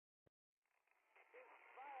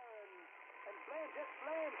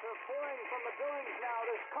are pouring from the buildings now.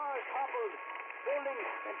 There's cars toppled, buildings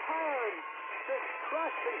entire, just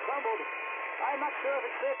crushed and crumbled. I'm not sure if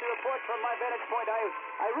it's safe to report from my vantage point.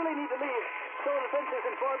 I really need to leave. Civil Defense has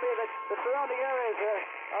informed me that the surrounding areas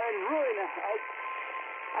are in ruin.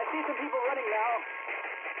 I see some people running now.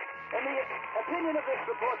 In the opinion of this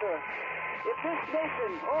reporter, if this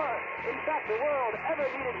nation, or in fact the world, ever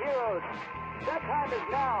needed heroes, that time is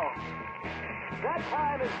now. That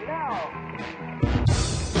time is now.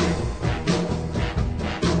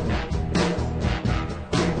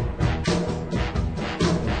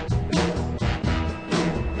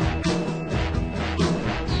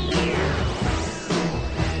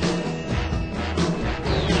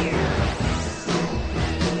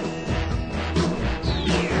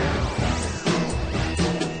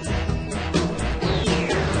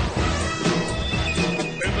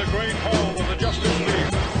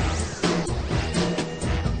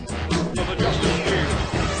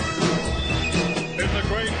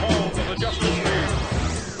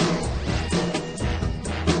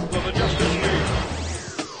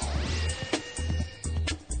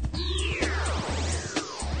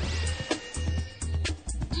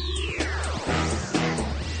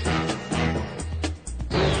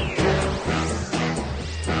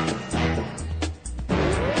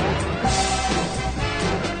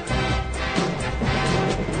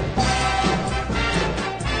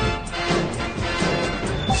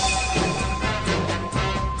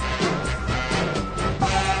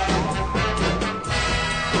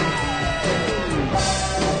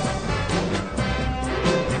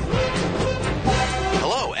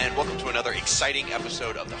 Exciting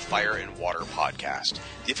episode of the Fire and Water Podcast,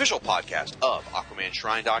 the official podcast of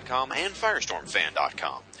AquamanShrine.com and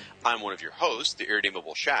FirestormFan.com. I'm one of your hosts, the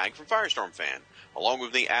irredeemable Shag from Firestorm Fan. Along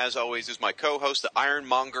with me, as always, is my co-host, the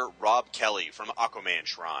Ironmonger Rob Kelly from Aquaman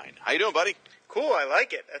Shrine. How you doing, buddy? Cool, I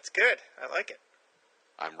like it. That's good. I like it.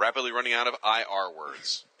 I'm rapidly running out of IR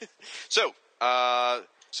words. So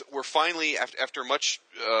we're finally, after much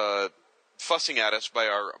fussing at us by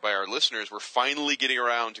our listeners, we're finally getting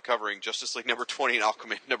around to covering Justice League number 20 and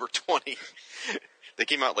Aquaman number 20. They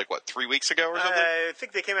came out 3 weeks ago or something? I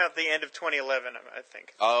think they came out at the end of 2011, I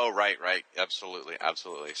think. Oh, right. Absolutely.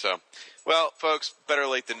 So, well, folks, better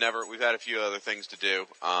late than never. We've had a few other things to do.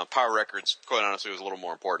 Power Records, quite honestly, was a little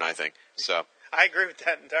more important, I think. So I agree with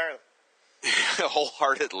that entirely.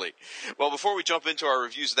 Wholeheartedly. Well, before we jump into our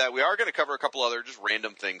reviews of that, we are going to cover a couple other just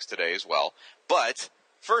random things today as well. But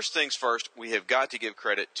first things first, we have got to give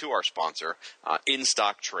credit to our sponsor, In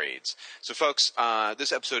Stock Trades. So, folks,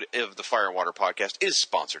 this episode of the Fire and Water Podcast is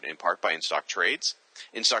sponsored in part by In Stock Trades.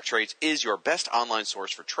 In Stock Trades is your best online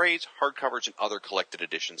source for trades, hardcovers, and other collected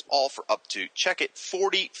editions, all for up to, check it,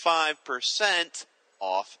 45%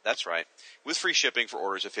 off. That's right, with free shipping for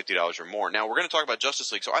orders of $50 or more. Now, we're going to talk about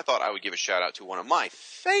Justice League, so I thought I would give a shout-out to one of my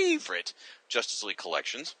favorite Justice League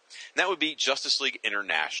collections, and that would be Justice League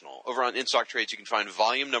International. Over on In Stock Trades, you can find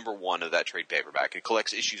volume number 1 of that trade paperback. It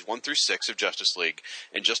collects issues 1 through 6 of Justice League,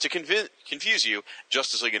 and just to confuse you,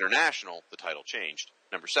 Justice League International, the title changed,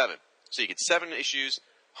 number 7. So you get 7 issues,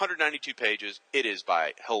 192 pages. It is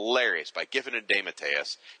hilarious by Giffen and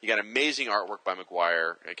DeMatteis. You got amazing artwork by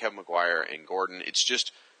Kevin McGuire and Gordon. It's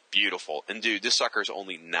just beautiful. And dude, this sucker is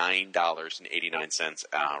only $9.89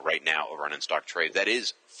 right now over on In Stock Trade. That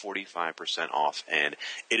is 45% off, and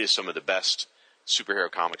it is some of the best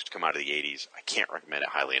superhero comics to come out of the 80s. I can't recommend it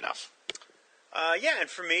highly enough. Yeah, and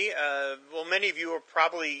for me, many of you are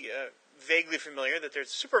probably vaguely familiar that there's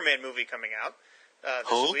a Superman movie coming out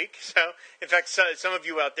this week. So, in fact, some of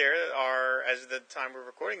you out there are, as the time we're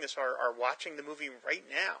recording this, are watching the movie right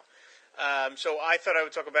now. So I thought I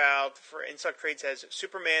would talk about, for In Stock Trades, has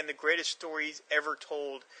Superman, the Greatest Stories Ever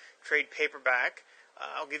Told trade paperback.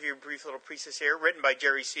 I'll give you a brief little preface here. Written by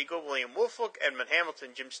Jerry Siegel, William Woolfolk, Edmund Hamilton,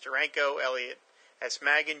 Jim Steranko, Elliot S.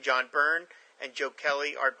 Maggin, John Byrne, and Joe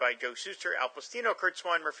Kelly. Art by Joe Shuster, Al Pastino, Kurt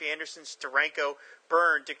Swan, Murphy Anderson, Steranko,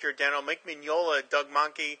 Byrne, Dick Giordano, Mike Mignola, Doug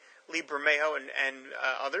Mahnke, Lee Bermejo, and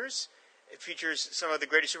others. It features some of the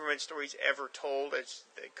greatest Superman stories ever told, as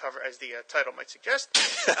the title might suggest.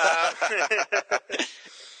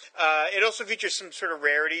 It also features some sort of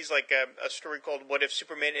rarities, like a story called "What If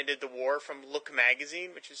Superman Ended the War" from Look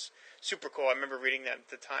magazine, which is super cool. I remember reading that at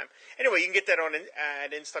the time. Anyway, you can get that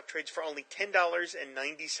at In Stock Trades for only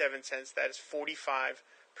 $10.97. That is 45%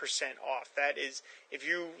 off. That is, if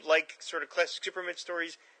you like sort of classic Superman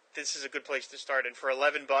stories, this is a good place to start. And for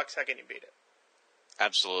 $11, how can you beat it?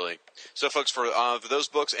 Absolutely. So, folks, for those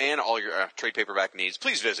books and all your trade paperback needs,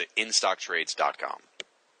 please visit InStockTrades.com.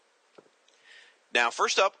 Now,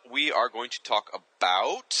 first up, we are going to talk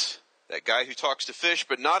about that guy who talks to fish,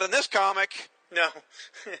 but not in this comic, No.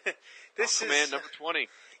 This Aquaman is number 20.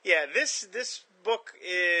 Yeah, this book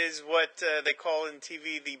is what they call in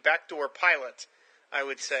TV the backdoor pilot, I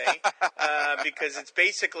would say, because it's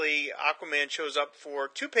basically Aquaman shows up for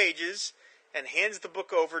 2 pages and hands the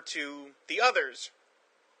book over to the others,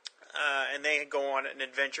 and they go on an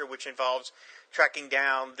adventure which involves tracking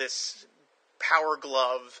down this power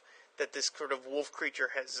glove that this sort of wolf creature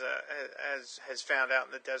has found out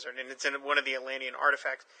in the desert, and it's in one of the Atlantean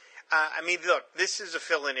artifacts. I mean, look, this is a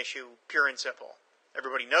fill-in issue, pure and simple.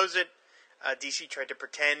 Everybody knows it. DC tried to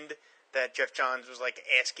pretend that Jeff Johns was like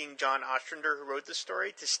asking John Ostrander, who wrote the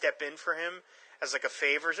story, to step in for him as like a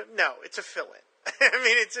favor. No, it's a fill-in. I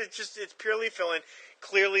mean, it's purely fill-in.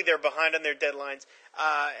 Clearly, they're behind on their deadlines.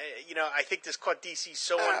 I think this caught DC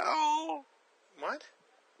so. What?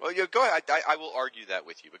 Well, go ahead. I will argue that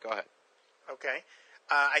with you, but go ahead. Okay.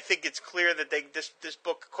 I think it's clear that this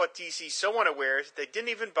book caught DC so unawares that they didn't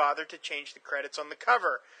even bother to change the credits on the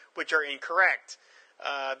cover, which are incorrect.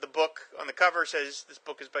 The book on the cover says this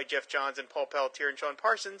book is by Jeff Johns and Paul Pelletier and Sean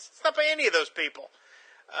Parsons. It's not by any of those people.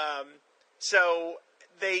 So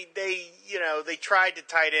they tried to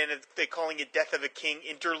tie it in. They're calling it Death of a King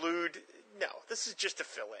interlude. No, this is just a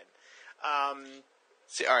fill-in.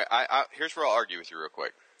 See, all right. Here's where I'll argue with you real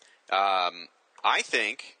quick. I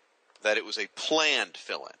think that it was a planned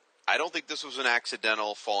fill-in. I don't think this was an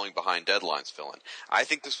accidental falling behind deadlines fill-in. I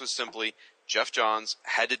think this was simply Jeff Johns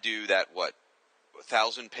had to do that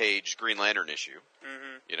 1,000-page Green Lantern issue.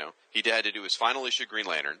 Mm-hmm. He had to do his final issue of Green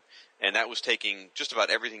Lantern, and that was taking just about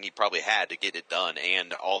everything he probably had to get it done,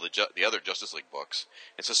 and all the other Justice League books.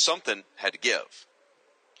 And so something had to give.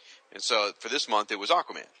 And so for this month, it was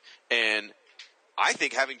Aquaman. And I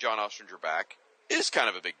think having John Ostrander back is kind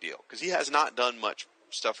of a big deal because he has not done much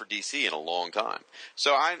stuff for DC in a long time.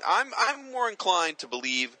 So I'm more inclined to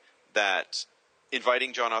believe that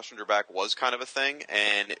inviting John Ostrander back was kind of a thing,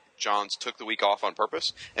 and Johns took the week off on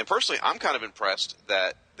purpose. And personally, I'm kind of impressed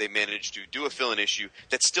that they managed to do a fill-in issue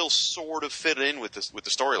that still sort of fit in with the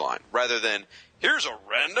storyline, rather than here's a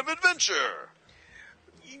random adventure.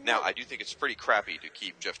 Now, I do think it's pretty crappy to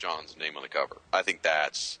keep Jeff Johns' name on the cover. I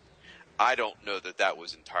don't know that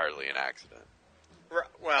was entirely an accident.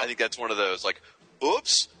 Well, I think that's one of those, like,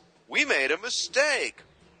 oops, we made a mistake.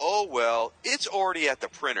 Oh, well, it's already at the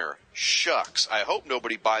printer. Shucks. I hope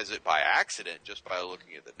nobody buys it by accident just by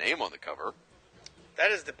looking at the name on the cover.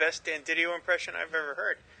 That is the best Dan Didio impression I've ever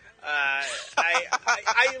heard. I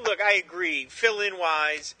agree. Fill-in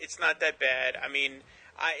wise, it's not that bad. I mean,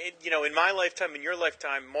 in my lifetime, in your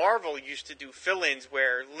lifetime, Marvel used to do fill-ins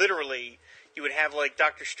where literally you would have like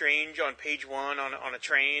Doctor Strange on page 1 on a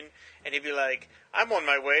train, and he'd be like, "I'm on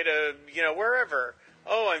my way to wherever.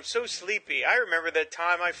 Oh, I'm so sleepy. I remember that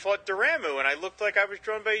time I fought Doramu and I looked like I was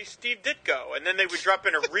drawn by Steve Ditko." And then they would drop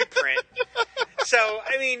in a reprint. So,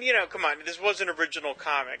 I mean, come on. This was an original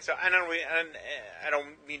comic. So I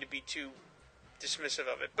don't mean to be too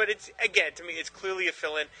dismissive of it. But it's, again, to me, it's clearly a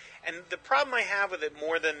fill-in. And the problem I have with it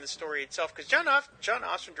more than the story itself, because John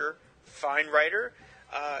Ostrander, fine writer.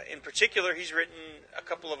 In particular, he's written a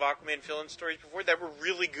couple of Aquaman fill-in stories before that were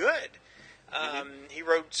really good. He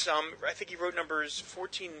wrote some. I think he wrote numbers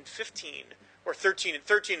 14 and 15, or 13 and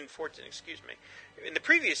 14, excuse me, in the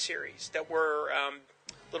previous series that were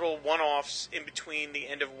little one-offs in between the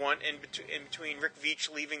end of one, in between Rick Veitch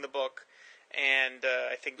leaving the book, and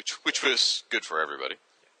I think which was good for everybody.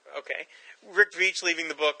 Okay, Rick Veitch leaving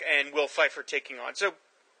the book and Will Pfeiffer taking on. So,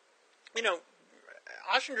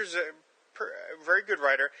 Ostrander's a very good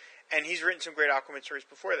writer, and he's written some great Aquaman stories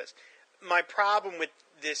before this. My problem with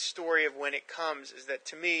this story of When It Comes is that,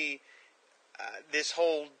 to me, this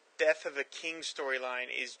whole Death of a King storyline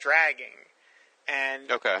is dragging. And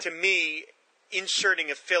to me,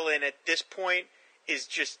 inserting a fill-in at this point is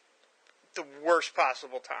just the worst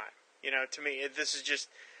possible time. To me, this is just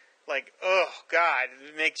like, oh, God,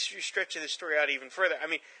 it makes you stretch the story out even further. I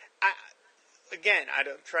mean, I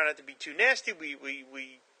don't try not to be too nasty.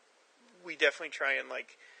 We definitely try and,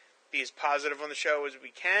 be as positive on the show as we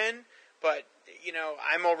can. But,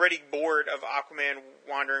 I'm already bored of Aquaman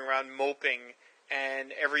wandering around moping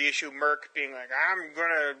and every issue Merc being like,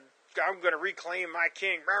 I'm gonna reclaim my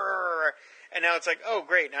king. And now it's like, oh,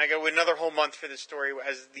 great. Now I go another whole month for this story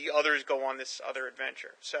as the others go on this other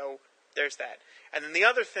adventure. So there's that. And then the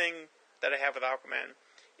other thing that I have with Aquaman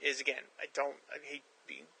is, again, I hate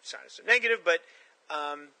being sounded so negative, but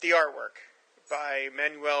the artwork by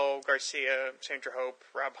Manuel Garcia, Sandra Hope,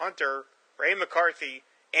 Rob Hunter, Ray McCarthy,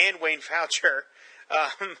 and Wayne Foucher,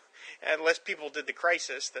 and less people did The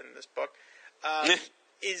Crisis than this book,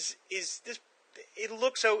 is this? It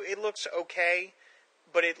looks okay,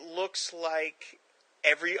 but it looks like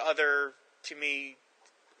every other to me,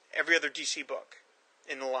 every other DC book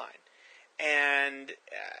in the line. And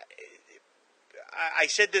I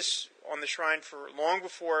said this on the Shrine for long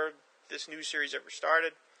before this new series ever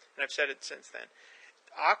started, and I've said it since then.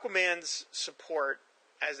 Aquaman's support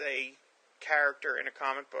as a character in a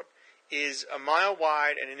comic book is a mile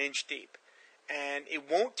wide and an inch deep. And it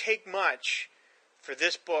won't take much for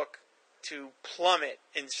this book to plummet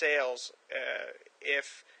in sales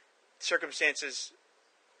if circumstances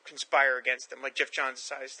conspire against them, like Jeff Johns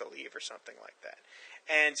decides to leave or something like that.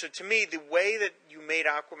 And so to me, the way that you made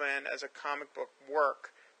Aquaman as a comic book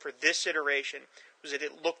work for this iteration was that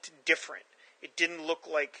it looked different. It didn't look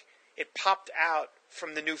like it popped out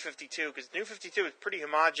from the New 52, because the New 52 is pretty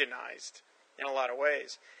homogenized in a lot of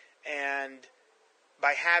ways. And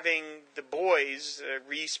by having the boys,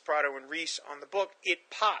 Reese, Prado, and Reese on the book, it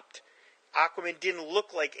popped. Aquaman didn't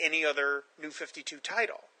look like any other New 52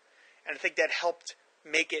 title. And I think that helped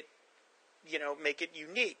make it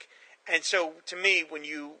unique. And so, to me, when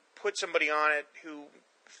you put somebody on it who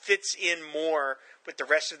fits in more with the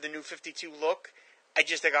rest of the New 52 look, I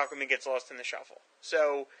just think Aquaman gets lost in the shuffle.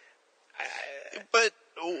 So, but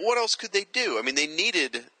what else could they do? I mean, they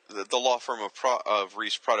needed the law firm of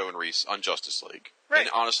Reese, Prado, and Reese on Justice League. Right. And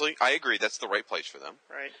honestly, I agree, that's the right place for them.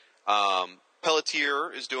 Right.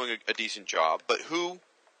 Pelletier is doing a decent job, but who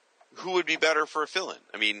would be better for a fill-in?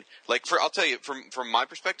 I mean, I'll tell you, from my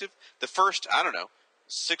perspective, the first,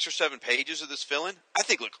 6 or 7 pages of this fill-in, I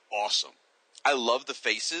think look awesome. I love the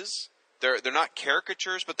faces. They're not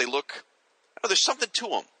caricatures, but they look, there's something to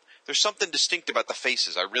them. There's something distinct about the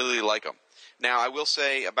faces. I really like them. Now, I will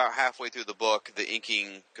say about halfway through the book, the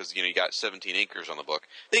inking, because you got 17 inkers on the book,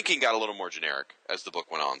 the inking got a little more generic as the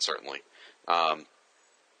book went on, certainly.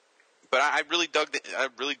 But I really dug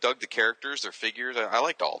the characters, their figures. I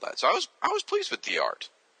liked all that. So I was pleased with the art.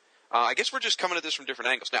 I guess we're just coming at this from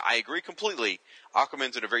different angles. Now, I agree completely.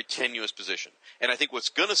 Aquaman's in a very tenuous position. And I think what's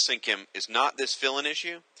going to sink him is not this fill-in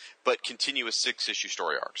issue, but continuous 6-issue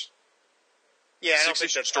story arcs. Yeah, I don't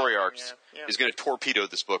 6-issue story arcs is going to torpedo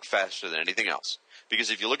this book faster than anything else. Because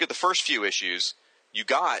if you look at the first few issues, you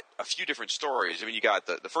got a few different stories. I mean, you got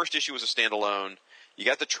the first issue was a standalone. You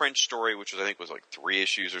got the Trench story, which I think was like 3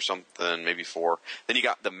 issues or something, maybe 4. Then you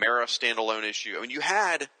got the Mara standalone issue. I mean, you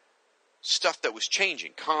had stuff that was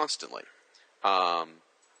changing constantly. And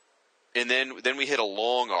then we hit a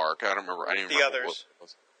long arc. I don't remember. I didn't remember Others. What it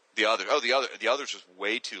was. The others was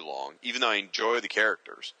way too long. Even though I enjoy the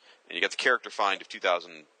characters, and you got the character find of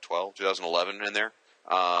 2012, 2011 in there,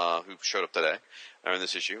 who showed up today or in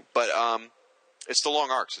this issue. But it's the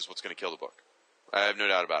long arcs is what's going to kill the book. I have no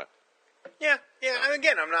doubt about it. Yeah. And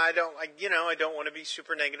again, I don't want to be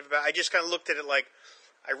super negative about it. I just kind of looked at it like,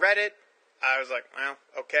 I read it. I was like, well,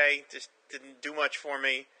 okay, just didn't do much for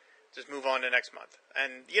me. Just move on to next month.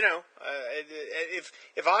 And,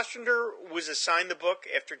 if Ostrander was assigned the book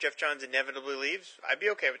after Jeff Johns inevitably leaves, I'd be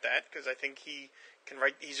okay with that, because I think he can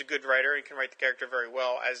write. He's a good writer and can write the character very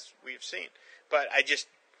well, as we've seen. But I just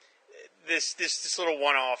this little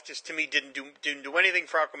one-off just to me didn't do anything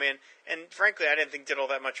for Aquaman, and frankly, I didn't think did all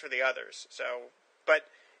that much for the others. So, but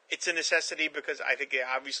it's a necessity because I think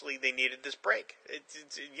obviously they needed this break. It's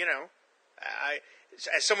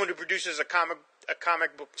as someone who produces a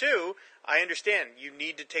comic book too, I understand you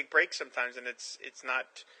need to take breaks sometimes, and it's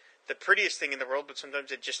not the prettiest thing in the world, but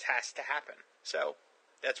sometimes it just has to happen. So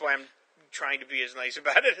that's why I'm trying to be as nice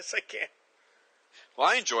about it as I can. Well,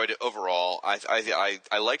 I enjoyed it overall. I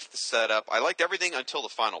liked the setup. I liked everything until the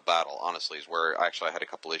final battle, honestly, is where actually I had a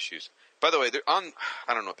couple issues. By the way, I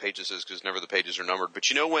don't know what page this is because never the pages are numbered, but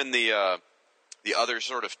you know when the others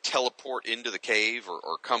sort of teleport into the cave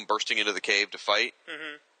or come bursting into the cave to fight?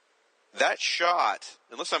 Mm-hmm. That shot,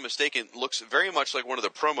 unless I'm mistaken, looks very much like one of the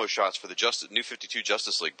promo shots for the New 52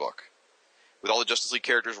 Justice League book, with all the Justice League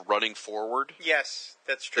characters running forward. Yes,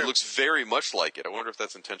 that's true. It looks very much like it. I wonder if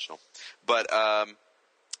that's intentional. But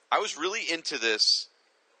I was really into this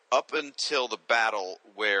up until the battle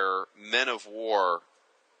where Men of War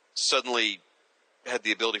suddenly had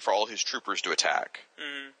the ability for all his troopers to attack.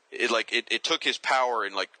 Mm-hmm. It took his power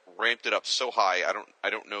and ramped it up so high. I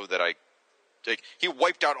don't know that he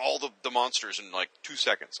wiped out all the monsters in 2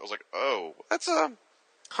 seconds. I was like, oh, that's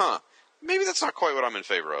maybe that's not quite what I'm in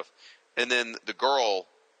favor of. And then the girl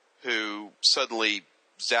who suddenly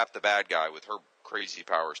zapped the bad guy with her crazy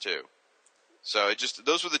powers too. So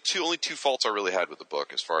those were the only two faults I really had with the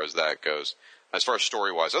book as far as that goes, as far as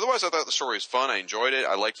story-wise. Otherwise, I thought the story was fun. I enjoyed it.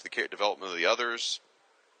 I liked the character development of the others.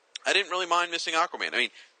 I didn't really mind missing Aquaman. I mean,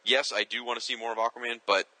 yes, I do want to see more of Aquaman,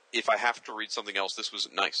 but if I have to read something else, this was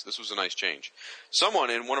nice. This was a nice change. Someone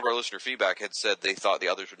in one of our listener feedback had said they thought the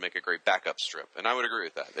others would make a great backup strip, and I would agree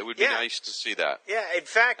with that. It would be nice to see that. Yeah, in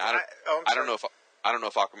fact, I don't know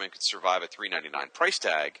if Aquaman could survive a $3.99 price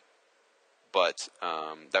tag, but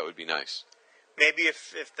that would be nice. Maybe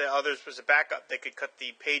if the others was a backup, they could cut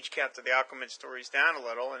the page count of the Aquaman stories down a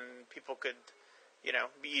little, and people could,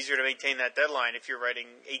 be easier to maintain that deadline if you're writing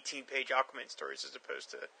 18-page Aquaman stories as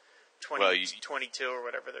opposed to 22 or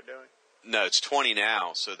whatever they're doing. No, it's 20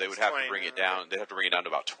 now, so they would have to bring it down. Right. They'd have to bring it down to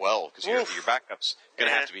about 12 because your backup's going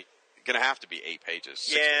to have to be 8 pages.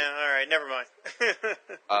 Yeah, all right, never mind.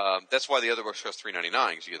 That's why the other books cost $3.99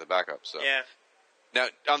 because you get the backup. So yeah. Now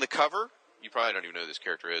on the cover, you probably don't even know who this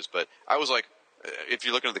character is, but I was like, if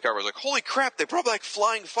you're looking at the cover, I was like, holy crap, they probably like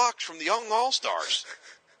Flying Fox from the Young All-Stars.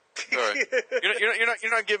 All right.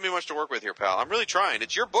 You're not giving me much to work with here, pal. I'm really trying.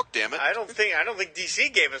 It's your book, damn it. I don't think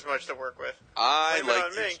DC gave us much to work with. I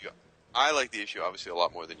like the issue obviously a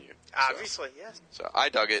lot more than you. Obviously, yes. So I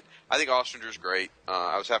dug it. I think Ostrander's great.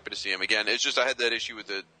 I was happy to see him again. It's just I had that issue with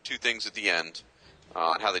the 2 things at the end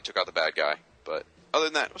and how they took out the bad guy. But other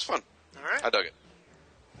than that, it was fun. All right. I dug it.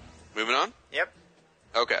 Moving on? Yep.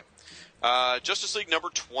 Okay. Justice League number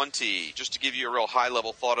 20. Just to give you a real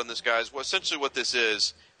high-level thought on this, guys. Well, essentially what this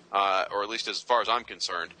is, or at least as far as I'm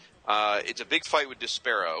concerned, it's a big fight with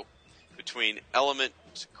Despero between Element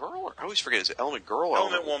Girl, or I always forget, is it Element Girl or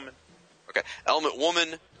Element Woman? Okay. Element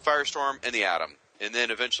Woman, Firestorm, and the Atom. And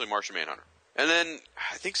then eventually Martian Manhunter. And then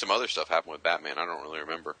I think some other stuff happened with Batman. I don't really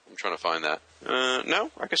remember. I'm trying to find that. No?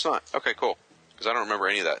 I guess not. Okay, cool. Because I don't remember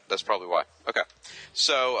any of that. That's probably why. Okay.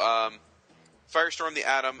 So, Firestorm, the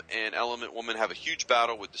Atom, and Element Woman have a huge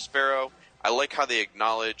battle with Despero. I like how they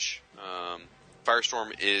acknowledge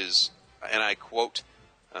Firestorm is, and I quote,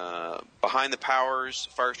 behind the powers,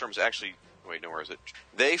 Firestorm is actually... Wait, no, where is it?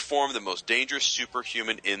 They form the most dangerous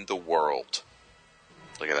superhuman in the world.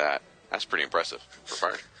 Look at that. That's pretty impressive for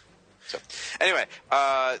Firestorm. So, anyway,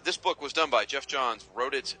 this book was done by Jeff Johns,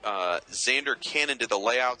 wrote it. Xander Cannon did the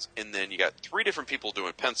layouts, and then you got 3 different people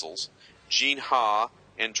doing pencils. Gene Ha,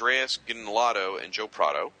 Andreas Ginolato, and Joe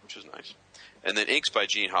Prado, which is nice. And then inks by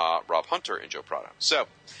Gene Ha, Rob Hunter, and Joe Prado. So,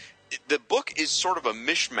 the book is sort of a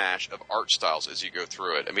mishmash of art styles as you go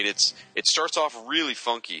through it. I mean, it starts off really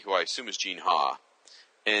funky, who I assume is Gene Ha,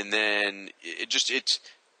 and then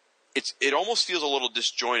it almost feels a little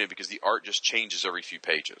disjointed because the art just changes every few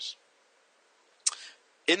pages.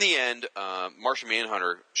 In the end, Martian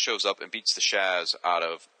Manhunter shows up and beats the Shaz out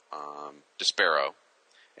of Despero,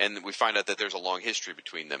 and we find out that there's a long history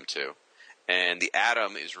between them two. And the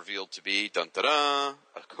Atom is revealed to be, a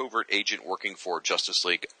covert agent working for Justice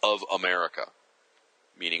League of America,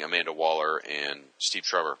 meaning Amanda Waller and Steve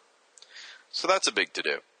Trevor. So that's a big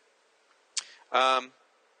to-do.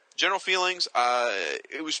 General feelings,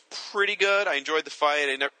 it was pretty good. I enjoyed the fight.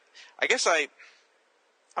 I'm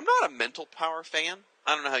not a mental power fan.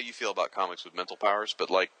 I don't know how you feel about comics with mental powers, but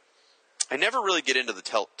I never really get into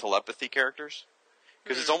the telepathy characters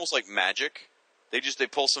because it's almost like magic. They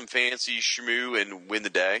pull some fancy schmoo and win the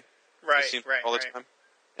day. Right, all the time.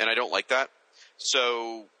 And I don't like that.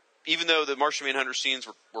 So even though the Martian Manhunter scenes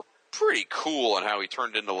were pretty cool on how he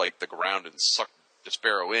turned into the ground and sucked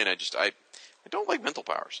Despero in, I don't like mental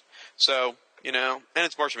powers. So, and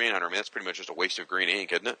it's Martian Manhunter. I mean, that's pretty much just a waste of green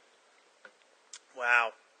ink, isn't it?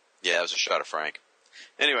 Wow. Yeah, it was a shot of Frank.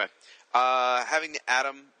 Anyway, having the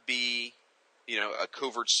Atom be, a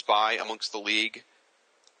covert spy amongst the League,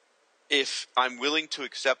 if I'm willing to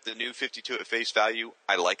accept the new 52 at face value,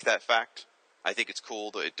 I like that fact. I think it's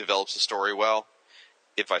cool that it develops the story well.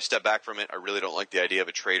 If I step back from it, I really don't like the idea of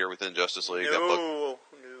a traitor within Justice League. No. That book,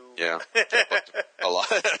 yeah, that booked a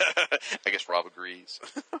lot. I guess Rob agrees.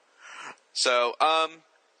 So, I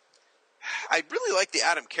really like the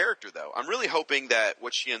Atom character, though. I'm really hoping that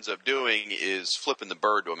what she ends up doing is flipping the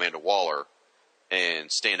bird to Amanda Waller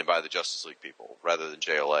and standing by the Justice League people rather than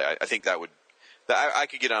JLA. I think that would... I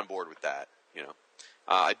could get on board with that,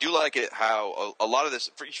 I do like it how a lot of this,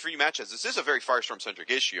 for you matches, this is a very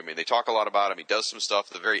Firestorm-centric issue. I mean, they talk a lot about him. He does some stuff.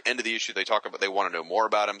 At the very end of the issue, they talk about they want to know more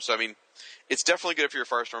about him. So, I mean, it's definitely good if you're a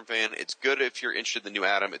Firestorm fan. It's good if you're interested in the new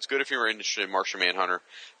Atom. It's good if you're interested in Martian Manhunter.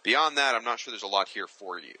 Beyond that, I'm not sure there's a lot here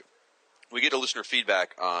for you. We get a listener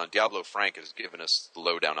feedback on Diablo Frank has given us the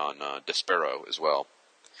lowdown on Despero as well.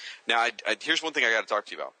 Now, here's one thing I got to talk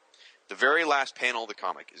to you about. The very last panel of the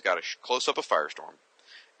comic has got a close-up of Firestorm,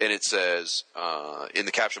 and it says in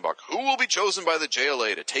the caption box, "Who will be chosen by the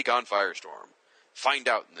JLA to take on Firestorm? Find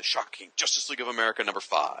out in the shocking Justice League of America number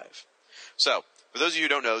 5." So, for those of you who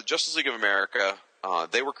don't know, Justice League of America,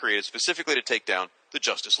 they were created specifically to take down the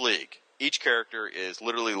Justice League. Each character is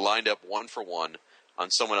literally lined up one for one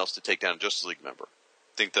on someone else to take down a Justice League member.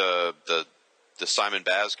 Think the Simon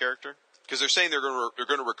Baz character? Because they're saying they're going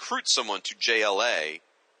to recruit someone to JLA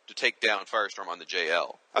to take down Firestorm on the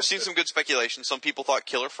JL. I've seen some good speculation. Some people thought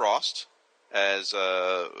Killer Frost,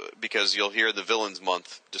 because you'll hear the Villains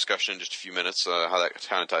Month discussion in just a few minutes, how that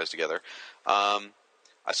kind of ties together.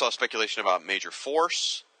 I saw speculation about Major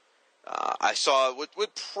Force. I saw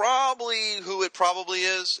who it probably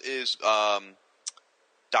is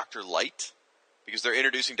Dr. Light, because they're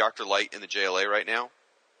introducing Dr. Light in the JLA right now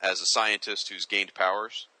as a scientist who's gained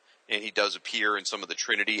powers, and he does appear in some of the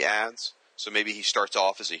Trinity ads. So maybe he starts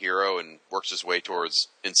off as a hero and works his way towards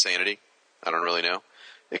insanity. I don't really know.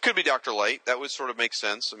 It could be Dr. Light. That would sort of make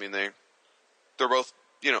sense. I mean, they're both,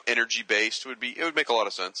 energy based. It would make a lot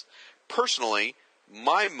of sense. Personally,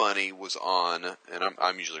 my money was on, and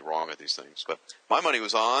I'm usually wrong at these things, but my money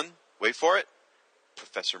was on, wait for it,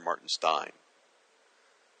 Professor Martin Stein.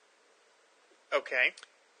 Okay.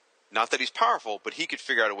 Not that he's powerful, but he could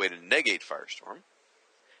figure out a way to negate Firestorm,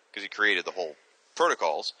 because he created the whole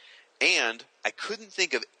protocols, and I couldn't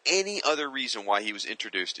think of any other reason why he was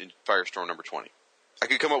introduced in Firestorm number 20. I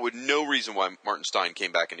could come up with no reason why Martin Stein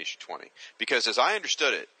came back in issue 20, because as I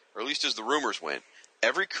understood it, or at least as the rumors went,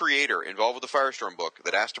 every creator involved with the Firestorm book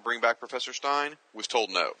that asked to bring back Professor Stein was told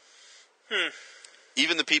no.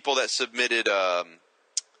 Even the people that submitted, what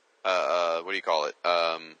do you call it?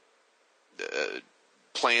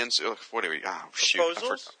 Plans.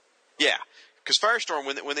 Proposals? Yeah, because Firestorm,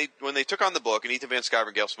 when they took on the book and Ethan Van Sciver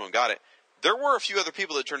and Gail Simone got it, there were a few other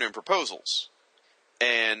people that turned in proposals,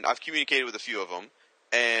 and I've communicated with a few of them,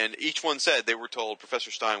 and each one said they were told Professor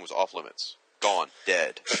Stein was off limits, gone,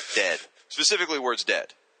 dead. Specifically, words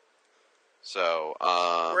dead. So,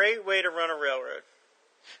 great way to run a railroad.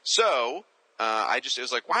 So, it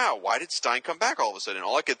was like, wow, why did Stein come back all of a sudden? And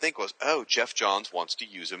all I could think was, Jeff Johns wants to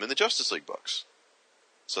use him in the Justice League books.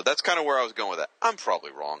 So that's kind of where I was going with that. I'm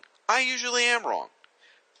probably wrong. I usually am wrong.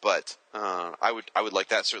 But, I would like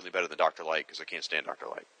that certainly better than Dr. Light, because I can't stand Dr.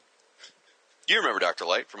 Light. Do you remember Dr.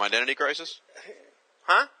 Light from Identity Crisis?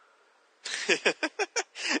 Huh?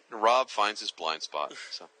 Rob finds his blind spot.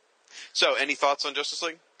 So, any thoughts on Justice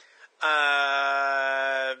League?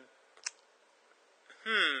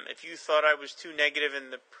 If you thought I was too negative in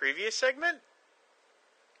the previous segment?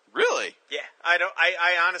 Really? Yeah.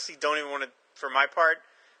 I honestly don't even want to, for my part,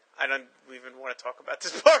 I don't even want to talk about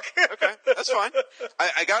this book. Okay, that's fine.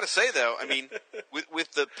 I gotta say though, I mean,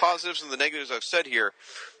 with the positives and the negatives I've said here,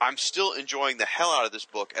 I'm still enjoying the hell out of this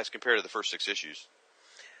book as compared to the first 6 issues.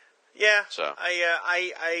 Yeah, so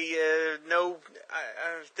I know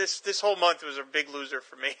this whole month was a big loser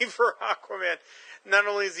for me for Aquaman. Not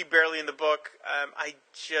only is he barely in the book, I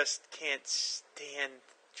just can't stand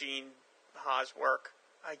Gene Ha's work.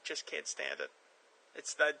 I just can't stand it.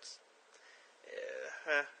 It's that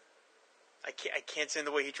I can't stand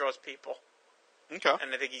the way he draws people. Okay,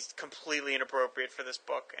 and I think he's completely inappropriate for this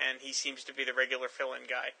book, and he seems to be the regular fill-in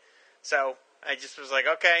guy. So I just was like,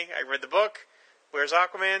 okay, I read the book. Where's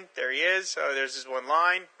Aquaman? There he is. Oh, there's his one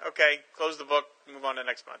line. Okay, close the book, move on to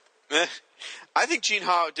next month. I think Gene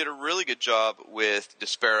Ha did a really good job with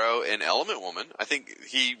Despero and Element Woman. I think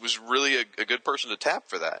he was really a good person to tap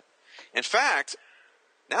for that. In fact,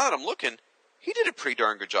 now that I'm looking, he did a pretty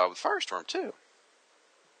darn good job with Firestorm, too.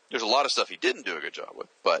 There's a lot of stuff he didn't do a good job with,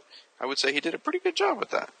 but I would say he did a pretty good job with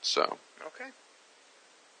that. So, okay.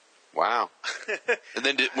 Wow. And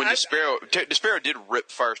then when Despero did rip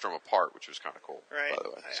Firestorm apart, which was kind of cool, right. by the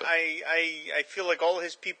way. So. I feel like all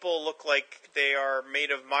his people look like they are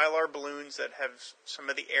made of Mylar balloons that have some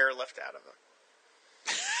of the air left out of them.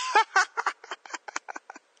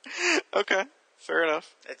 Okay, fair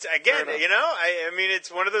enough. It's again, I mean, it's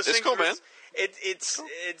one of those things. It's cool, man. It's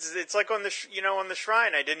like on the on the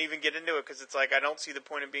Shrine. I didn't even get into it because it's like I don't see the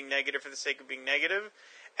point of being negative for the sake of being negative.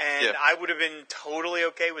 And I would have been totally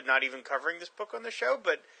okay with not even covering this book on the show,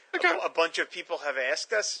 but a bunch of people have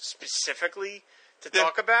asked us specifically to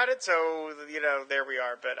talk about it, so, there we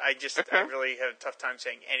are. But I really have a tough time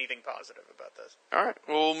saying anything positive about this. All right,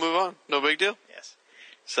 well, we'll move on. No big deal. Yes.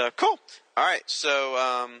 So, cool. All right, so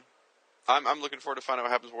I'm looking forward to finding out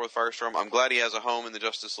what happens more with Firestorm. I'm glad he has a home in the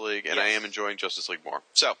Justice League, and I am enjoying Justice League more.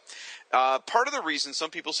 So, part of the reason some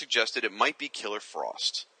people suggested it might be Killer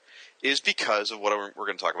Frost is because of what we're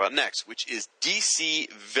going to talk about next, which is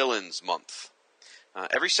DC Villains Month.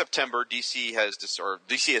 Every September, DC has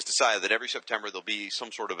decided that every September there'll be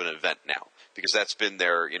some sort of an event now, because that's been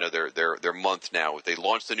their month now. They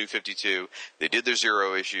launched the New 52, they did their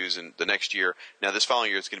 0 issues, and the next year, now this following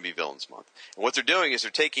year, it's going to be Villains Month. And what they're doing is they're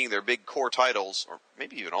taking their big core titles, or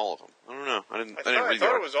maybe even all of them. I don't know. I didn't read I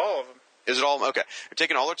thought it was all of them. Is it all? Okay. They're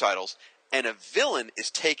taking all their titles, and a villain is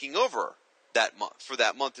taking over that month for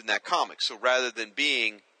that month in that comic. So rather than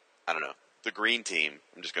being, I don't know, the Green Team,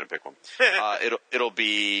 I'm just going to pick one. It'll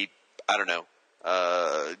be, I don't know,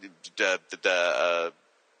 I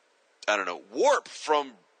don't know, Warp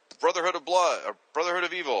from Brotherhood of Blood or Brotherhood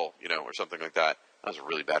of Evil, or something like that. That was a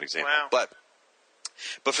really bad example. Wow.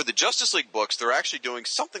 But for the Justice League books, they're actually doing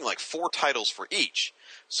something like 4 titles for each.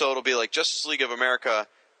 So it'll be like Justice League of America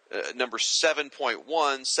number 7.1,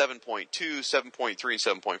 7.2,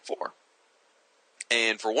 7.3, and 7.4.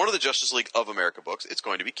 And for one of the Justice League of America books, it's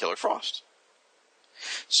going to be Killer Frost.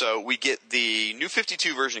 So we get the new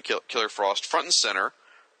 52 version of Killer Frost front and center,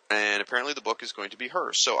 and apparently the book is going to be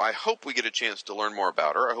hers. So I hope we get a chance to learn more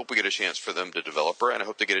about her. I hope we get a chance for them to develop her, and I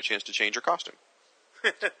hope they get a chance to change her costume.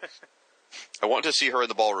 I want to see her in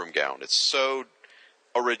the ballroom gown. It's so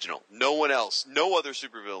original. No one else, no other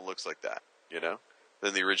supervillain looks like that,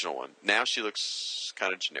 than the original one. Now she looks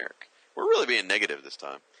kind of generic. We're really being negative this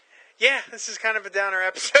time. Yeah, this is kind of a downer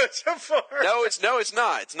episode so far. No, it's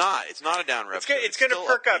not. It's not a downer episode. It's going to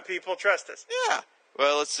perk up, people. Trust us. Yeah.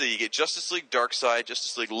 Well, let's see. You get Justice League Darkseid,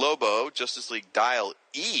 Justice League Lobo, Justice League Dial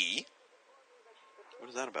E. What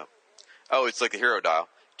is that about? Oh, it's like the Hero Dial.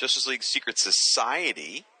 Justice League Secret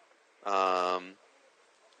Society. I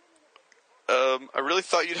really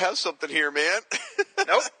thought you'd have something here, man.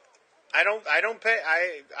 Nope. I don't pay.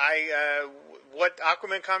 What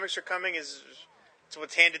Aquaman comics are coming is it's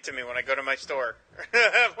what's handed to me when I go to my store.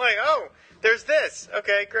 I'm like, oh, there's this.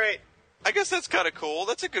 Okay, great. I guess that's kind of cool.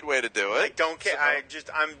 That's a good way to do it. I don't care.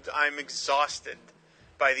 I'm exhausted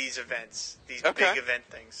by these events, these big event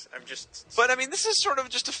things. But I mean, this is sort of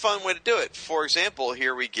just a fun way to do it. For example,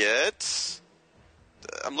 here we get.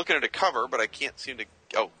 I'm looking at a cover, but I can't seem to.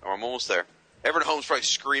 Oh, I'm almost there. Everyone at home's probably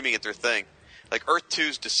screaming at their thing. Like Earth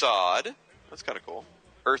 2's Desaad. That's kind of cool.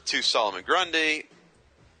 Earth 2 Solomon Grundy.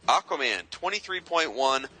 Aquaman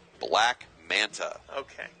 23.1 Black Manta.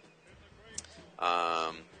 Okay.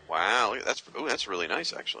 Wow. That's really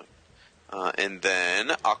nice, actually. And then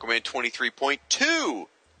Aquaman 23.2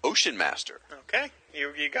 Ocean Master. Okay.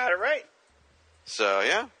 You got it right. So,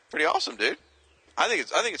 yeah. Pretty awesome, dude. I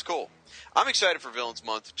think it's cool. I'm excited for Villains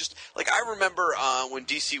Month. Just like I remember when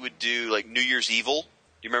DC would do like New Year's Evil. Do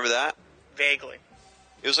you remember that? Vaguely.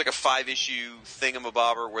 It was like a 5-issue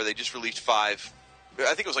thingamabobber where they just released 5. I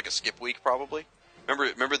think it was like a skip week, probably.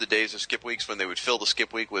 Remember the days of skip weeks when they would fill the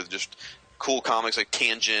skip week with just cool comics like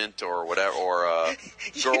Tangent or whatever, or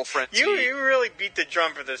Girlfriend. You really beat the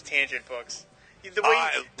drum for those Tangent books.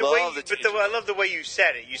 I love the way you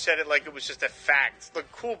said it. You said it like it was just a fact.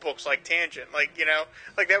 Like cool books like Tangent, like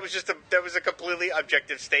that was a completely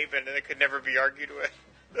objective statement, and it could never be argued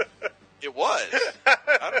with. It was. I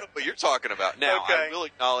don't know what you're talking about. Now, okay. I will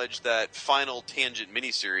acknowledge that final Tangent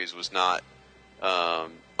miniseries was not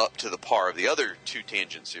up to the par of the other 2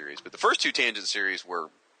 Tangent series, but the first 2 Tangent series were.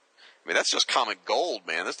 I mean, that's just comic gold,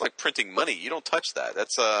 man. That's like printing money. You don't touch that.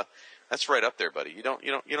 That's right up there, buddy. You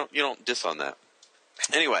don't diss on that.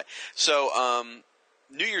 Anyway, so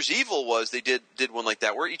New Year's Evil was they did one like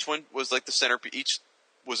that where each one was like the center. Each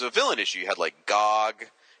was a villain issue. You had like Gog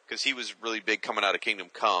because he was really big coming out of Kingdom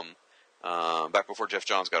Come back before Jeff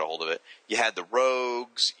Johns got a hold of it. You had the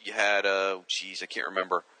Rogues. You had I can't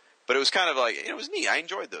remember. But it was kind of like, it was neat. I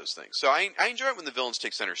enjoyed those things. So I enjoy it when the villains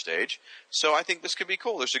take center stage. So I think this could be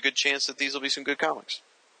cool. There's a good chance that these will be some good comics.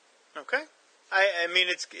 Okay. I mean,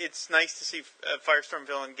 it's nice to see Firestorm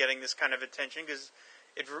villain getting this kind of attention because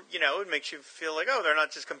it makes you feel like, oh, they're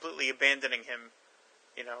not just completely abandoning him,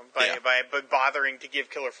 by bothering to give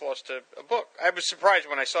Killer Frost a book. I was surprised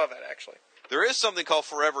when I saw that, actually. There is something called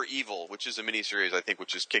Forever Evil, which is a miniseries, I think,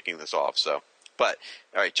 which is kicking this off. So, but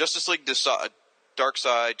all right, Justice League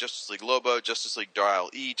Darkseid, Justice League Lobo, Justice League Dial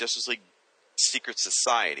E, Justice League Secret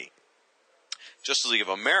Society, Justice League of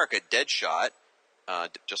America Deadshot,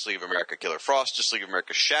 Justice League of America Killer Frost, Justice League of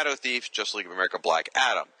America Shadow Thief, Justice League of America Black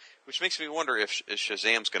Adam, which makes me wonder if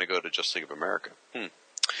Shazam's going to go to Justice League of America.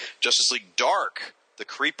 Justice League Dark, The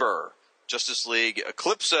Creeper, Justice League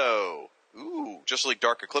Eclipso. Ooh, Justice League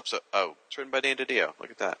Dark Eclipso. Oh, it's written by Dan DiDio.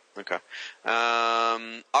 Look at that. Okay.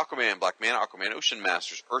 Aquaman, Black Manta, Aquaman, Ocean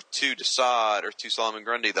Masters, Earth 2, Desaad, Earth 2, Solomon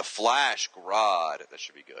Grundy, The Flash, Grodd. That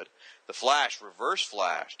should be good. The Flash, Reverse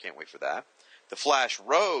Flash. Can't wait for that. The Flash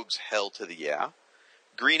Rogues, Hell to the Yeah.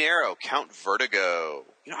 Green Arrow, Count Vertigo.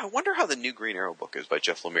 I wonder how the new Green Arrow book is by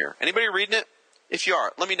Jeff Lemire. Anybody reading it? If you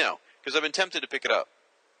are, let me know, because I've been tempted to pick it up.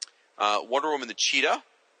 Wonder Woman the Cheetah,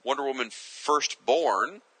 Wonder Woman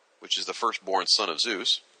Firstborn, which is the firstborn son of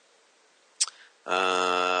Zeus.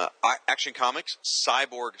 Action Comics,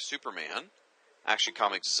 Cyborg Superman. Action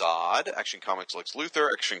Comics Zod. Action Comics Lex Luthor.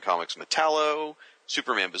 Action Comics Metallo.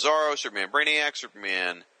 Superman Bizarro, Superman Brainiac,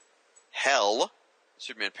 Superman Hell,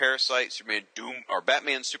 Superman Parasite, Superman Doom, or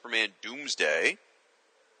Batman Superman Doomsday.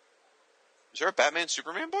 Is there a Batman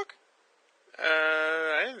Superman book?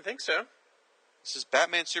 I didn't think so. This is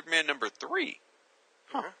Batman Superman number 3.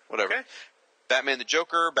 Huh, whatever. Okay. Batman the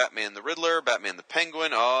Joker, Batman the Riddler, Batman the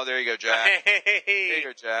Penguin. Oh, there you go, Jack. Hey. There you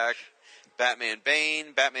go, Jack. Batman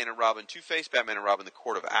Bane, Batman and Robin Two-Face, Batman and Robin the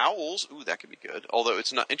Court of Owls. Ooh, that could be good. Although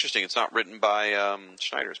it's not interesting. It's not written by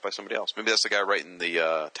Schneider. It's by somebody else. Maybe that's the guy writing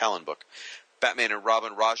the Talon book. Batman and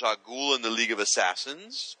Robin Raja Ghul and the League of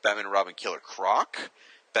Assassins. Batman and Robin Killer Croc.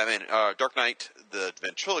 Batman, Dark Knight the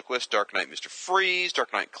Ventriloquist. Dark Knight Mr. Freeze.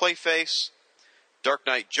 Dark Knight Clayface. Dark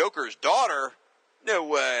Knight Joker's daughter. No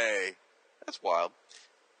way. That's wild.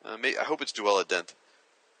 I hope it's Duella Dent.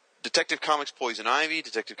 Detective Comics Poison Ivy,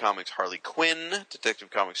 Detective Comics Harley Quinn,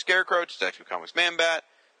 Detective Comics Scarecrow, Detective Comics Man-Bat.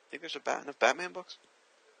 Think there's enough Batman books?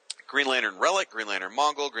 Green Lantern Relic, Green Lantern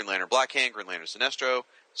Mongol, Green Lantern Blackhand, Green Lantern Sinestro,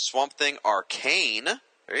 Swamp Thing Arcane.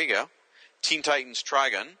 There you go. Teen Titans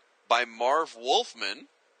Trigun by Marv Wolfman.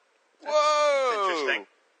 Whoa! Interesting.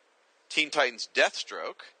 Teen Titans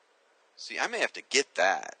Deathstroke. See, I may have to get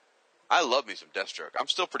that. I love me some Deathstroke. I'm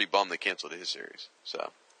still pretty bummed they canceled his series.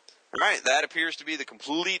 So, all right, that appears to be the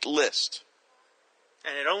complete list.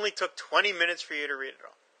 And it only took 20 minutes for you to read it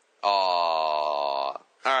all. Aww.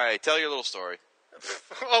 All right, tell your little story.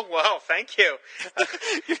 Oh, well, thank you.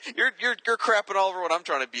 You're crapping all over what I'm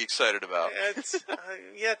trying to be excited about.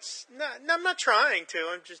 I'm not trying to.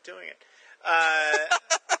 I'm just doing it.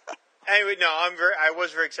 Anyway, no, I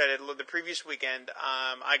was very excited. The previous weekend,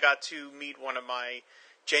 I got to meet one of my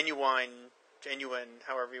genuine,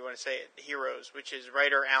 however you want to say it, heroes, which is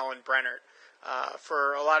writer Alan Brennert.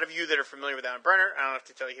 For a lot of you that are familiar with Alan Brennert, I don't have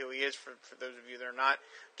to tell you who he is. For those of you that are not,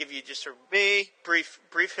 give you just a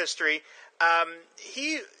brief history.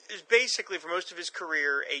 He is basically, for most of his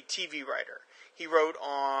career, a TV writer. He wrote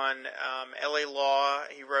on L.A. Law.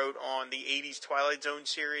 He wrote on the 80s Twilight Zone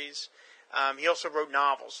series. He also wrote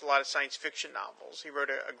novels, a lot of science fiction novels. He wrote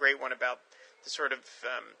a great one about the sort of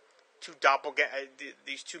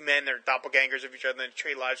these two men that are doppelgangers of each other and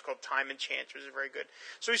trade lives, called Time and Chance, which is very good.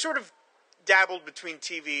 So he sort of dabbled between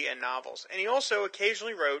TV and novels. And he also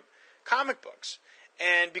occasionally wrote comic books.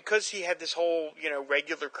 And because he had this whole,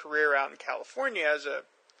 regular career out in California as a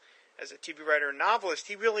TV writer and novelist,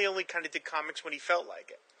 he really only kind of did comics when he felt like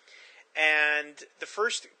it. And the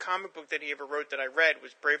first comic book that he ever wrote that I read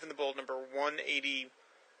was Brave and the Bold number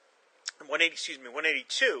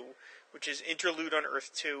 182, which is Interlude on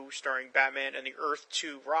Earth 2, starring Batman and the Earth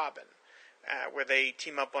 2 Robin, where they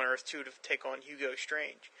team up on Earth 2 to take on Hugo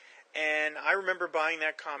Strange. And I remember buying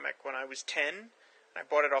that comic when I was 10. I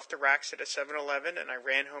bought it off the racks at a 7-Eleven, and I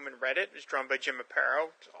ran home and read it. It was drawn by Jim Aparo.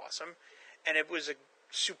 It was awesome. And it was a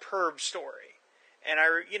superb story. And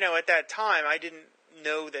at that time, I didn't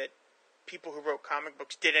know that people who wrote comic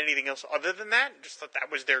books did anything else other than that. Just thought that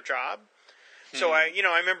was their job. So I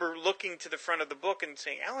remember looking to the front of the book and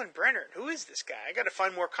saying, Alan Brennert, who is this guy? I got to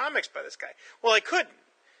find more comics by this guy. Well, I couldn't,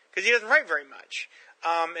 because he doesn't write very much.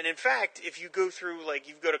 And in fact, if you go through,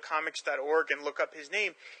 you go to comics.org and look up his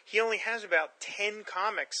name, he only has about 10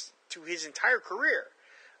 comics to his entire career.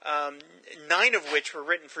 9 of which were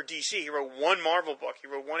written for DC. He wrote one Marvel book. He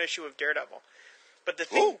wrote one issue of Daredevil. But the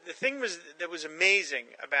thing that was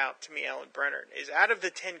amazing about, to me, Alan Brennert, is out of the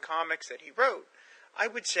 10 comics that he wrote, I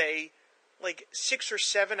would say 6 or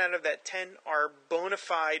 7 out of that 10 are bona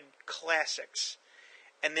fide classics.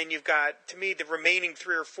 And then you've got, to me, the remaining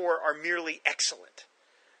 3 or 4 are merely excellent.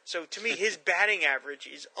 So to me, his batting average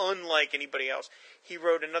is unlike anybody else. He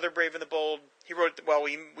wrote another Brave and the Bold. He wrote,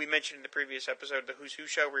 we mentioned in the previous episode, the Who's Who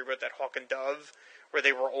show, where he wrote that Hawk and Dove, where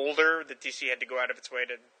they were older, that DC had to go out of its way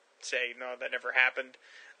to say, no, that never happened.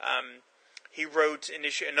 He wrote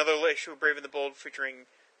another issue of Brave and the Bold featuring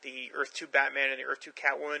the Earth 2 Batman and the Earth 2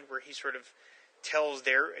 Catwoman, where he sort of tells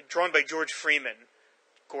drawn by George Freeman.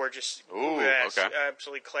 Gorgeous. Ooh, yes, okay.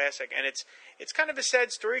 Absolutely classic. And it's kind of a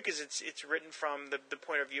sad story because it's written from the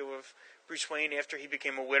point of view of Bruce Wayne after he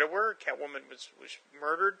became a widower. Catwoman was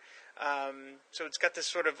murdered. So it's got this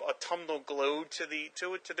sort of autumnal glow to the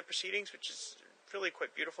proceedings, which is really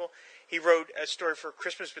quite beautiful. He wrote a story for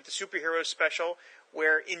Christmas with the Superheroes special,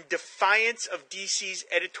 where in defiance of DC's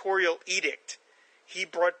editorial edict, he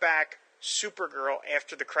brought back Supergirl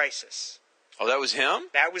after the Crisis. Oh, that was him?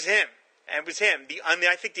 That was him. And it was him.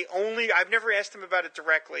 I think I've never asked him about it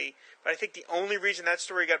directly, but I think the only reason that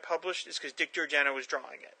story got published is because Dick Giordano was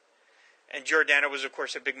drawing it. And Giordano was, of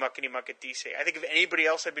course, a big muckety-muck at DC. I think if anybody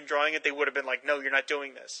else had been drawing it, they would have been like, no, you're not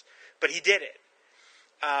doing this. But he did it.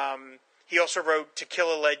 He also wrote To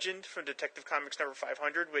Kill a Legend from Detective Comics number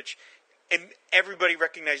 500, which everybody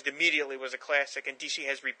recognized immediately was a classic, and DC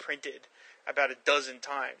has reprinted about a dozen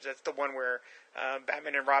times. That's the one where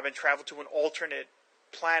Batman and Robin travel to an alternate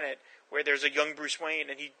planet where there's a young Bruce Wayne,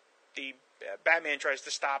 and Batman tries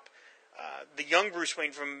to stop the young Bruce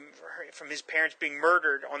Wayne from his parents being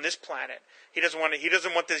murdered on this planet. He doesn't want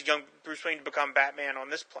this young Bruce Wayne to become Batman on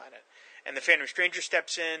this planet. And the Phantom Stranger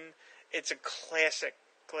steps in. It's a classic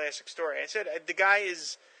story. I said I think the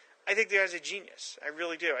guy's a genius. I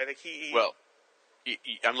really do. I think he Well,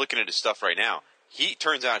 I'm looking at his stuff right now.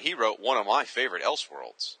 Turns out he wrote one of my favorite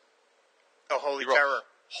Elseworlds. Oh, Holy Terror.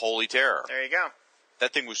 Holy Terror. There you go.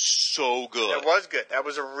 That thing was so good. It was good. That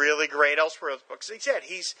was a really great Elseworlds book. So he said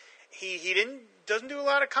he doesn't do a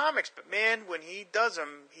lot of comics, but man, when he does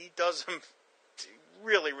them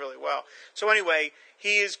really, really well. So anyway,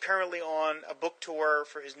 he is currently on a book tour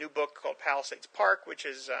for his new book called Palisades Park, which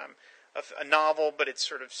is a novel, but it's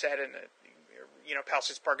sort of set in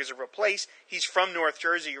Palisades Park is a real place. He's from North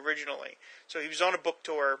Jersey originally, so he was on a book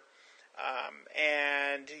tour,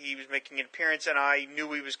 and he was making an appearance, and I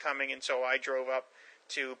knew he was coming, and so I drove up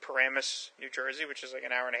to Paramus, New Jersey, which is like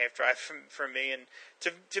an hour and a half drive from me, and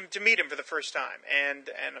to meet him for the first time, and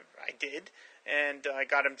I did, and I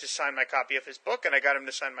got him to sign my copy of his book, and I got him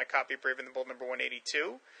to sign my copy of Brave and the Bold number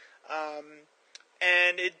 182,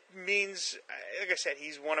 and it means, like I said,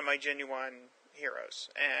 he's one of my genuine heroes,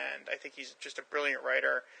 and I think he's just a brilliant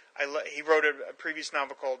writer. He wrote a previous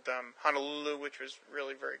novel called Honolulu, which was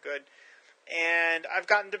really very good, and I've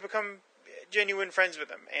gotten to become genuine friends with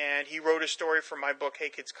him, and he wrote a story for my book Hey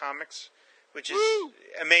Kids Comics, which is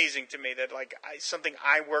amazing to me that something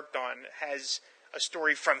I worked on has a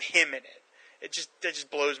story from him in it. That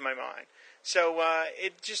just blows my mind. So I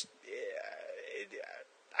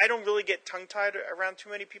don't really get tongue-tied around too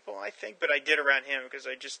many people, I think, but I did around him because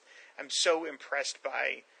I'm so impressed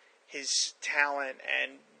by his talent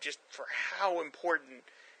and just for how important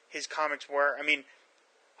his comics were. I mean,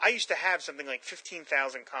 I used to have something like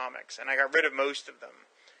 15,000 comics, and I got rid of most of them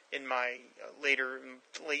in my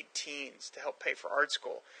late teens to help pay for art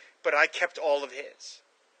school. But I kept all of his.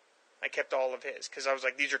 Because I was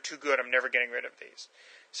like, these are too good. I'm never getting rid of these.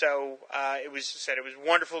 So it was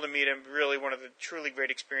wonderful to meet him. Really, one of the truly great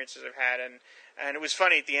experiences I've had. And it was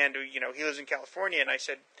funny at the end. He lives in California, and I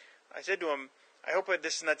said to him, I hope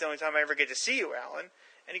this is not the only time I ever get to see you, Alan.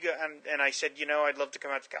 And I said, I'd love to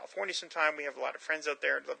come out to California sometime. We have a lot of friends out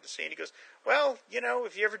there. I'd love to see. And he goes, well,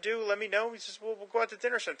 if you ever do, let me know. He says, we'll go out to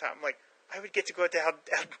dinner sometime. I'm like, I would get to go out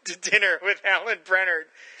to dinner with Alan Brennard.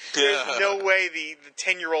 There's no way the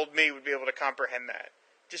 10-year-old me would be able to comprehend that.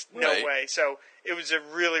 Just no way. So it was a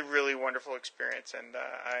really, really wonderful experience, and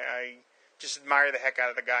I just admire the heck out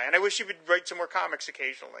of the guy. And I wish he would write some more comics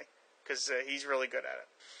occasionally, because he's really good at it.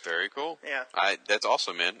 Very cool. Yeah. That's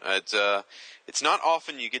awesome, man. It's not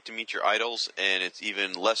often you get to meet your idols, and it's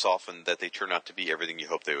even less often that they turn out to be everything you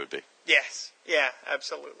hoped they would be. Yes. Yeah,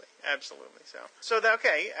 absolutely.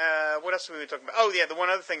 Okay, what else are we talking about? Oh, yeah, the one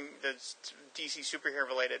other thing that's DC superhero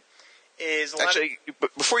related is... Actually,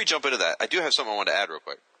 before you jump into that, I do have something I want to add real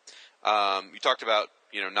quick. You talked about,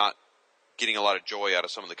 not getting a lot of joy out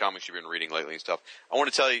of some of the comics you've been reading lately and stuff. I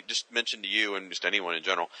want to tell you, just mention to you and just anyone in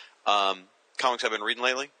general, comics I've been reading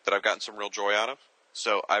lately that I've gotten some real joy out of.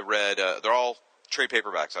 So I read, they're all trade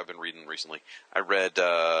paperbacks I've been reading recently. I read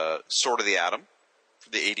Sword of the Atom,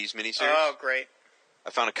 the 80s miniseries. Oh, great. I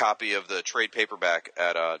found a copy of the trade paperback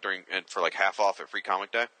for like half off at Free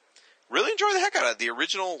Comic Day. Really enjoy the heck out of it. The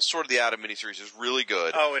original Sword of the Atom miniseries is really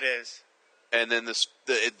good. Oh, it is. And then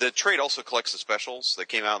the trade also collects the specials that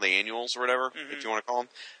came out in the annuals or whatever, if you want to call them.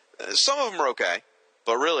 Some of them are okay,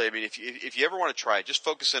 but really, I mean, if you ever want to try it, just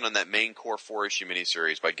focus in on that main core 4-issue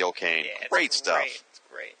miniseries by Gil Kane. Yeah, great stuff. It's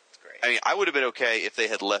great. I mean, I would have been okay if they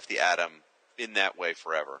had left the Atom in that way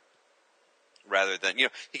forever. Rather than,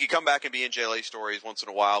 he could come back and be in JLA stories once in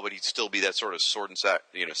a while, but he'd still be that sort of sword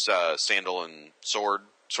and sandal and sword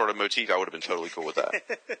sort of motif. I would have been totally cool with that.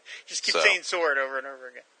 Just keep saying sword over and over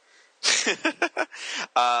again.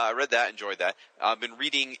 I read that, enjoyed that. I've been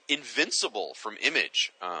reading Invincible from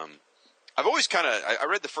Image. I've always I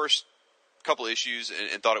read the first couple issues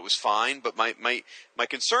and thought it was fine, but my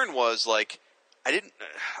concern was, like,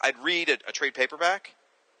 I'd read a trade paperback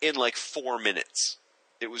in like 4 minutes.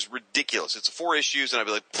 It was ridiculous. It's 4 issues, and I'd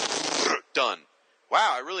be like, done.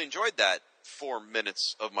 Wow, I really enjoyed that 4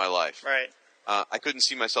 minutes of my life. Right. I couldn't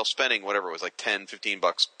see myself spending whatever it was, like $10,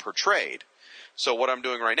 $15 per trade. So what I'm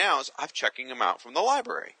doing right now is I'm checking them out from the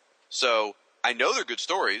library. So I know they're good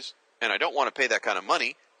stories, and I don't want to pay that kind of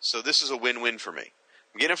money, so this is a win-win for me.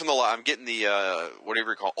 I'm getting the whatever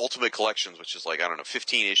you call Ultimate Collections, which is like, I don't know,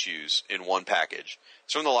 15 issues in one package.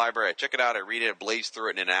 It's from the library. I check it out. I read it. I blaze through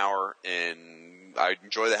it in an hour, and I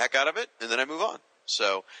enjoy the heck out of it. And then I move on.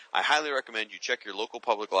 So I highly recommend you check your local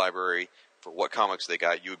public library for what comics they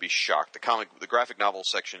got. You would be shocked. The graphic novel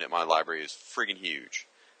section at my library is friggin' huge.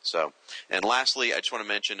 So, and lastly, I just want to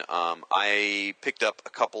mention I picked up a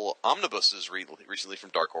couple omnibuses recently from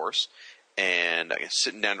Dark Horse. And I'm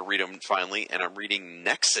sitting down to read them finally, and I'm reading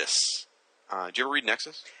Nexus. Did you ever read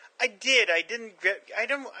Nexus? I did. I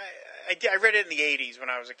read it in the 80s when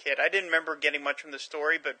I was a kid. I didn't remember getting much from the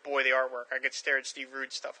story, but boy, the artwork. I could stare at Steve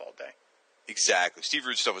Rude stuff all day. Exactly. Steve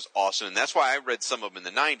Rude stuff was awesome, and that's why I read some of them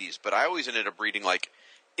in the 90s, but I always ended up reading, like,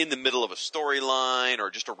 in the middle of a storyline or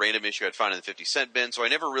just a random issue I'd find in the 50-cent bin, so I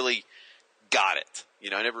never really got it.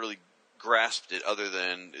 I never really grasped it other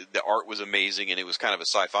than the art was amazing and it was kind of a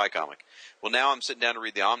sci-fi comic. Well, now I'm sitting down to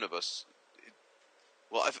read the omnibus.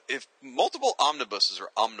 Well, if multiple omnibuses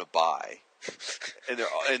are omnibi, and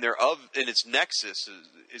it's Nexus,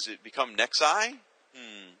 is it become Nexi? I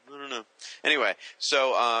don't know. Anyway,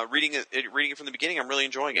 so reading it from the beginning, I'm really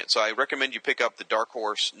enjoying it. So I recommend you pick up the Dark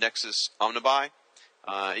Horse Nexus omnibi.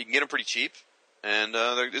 You can get them pretty cheap. And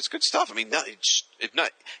it's good stuff. I mean,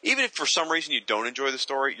 even if for some reason you don't enjoy the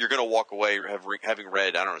story, you're going to walk away having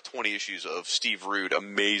read, 20 issues of Steve Rude,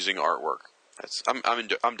 amazing artwork.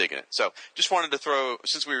 I'm digging it. So just wanted to throw,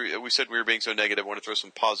 since we said we were being so negative, I want to throw some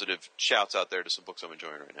positive shouts out there to some books I'm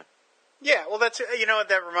enjoying right now. Yeah, well, that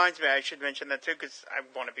reminds me. I should mention that too because I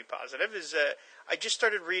want to be positive. I just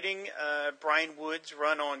started reading Brian Wood's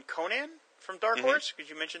run on Conan from Dark Horse because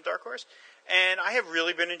you mentioned Dark Horse. And I have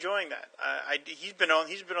really been enjoying that. He's been on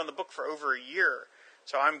the book for over a year,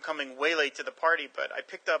 so I'm coming way late to the party. But I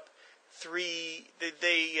picked up 3.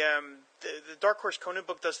 The Dark Horse Conan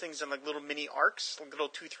book does things in like little mini arcs, like little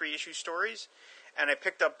 2-3 issue stories, and I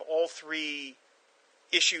picked up all 3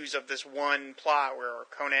 issues of this one plot where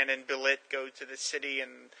Conan and Belit go to the city,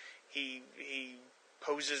 and he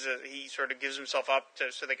he sort of gives himself up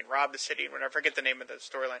so they can rob the city and whatever. I forget the name of the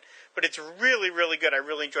storyline. But it's really, really good. I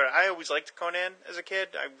really enjoyed it. I always liked Conan as a kid.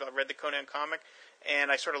 I read the Conan comic,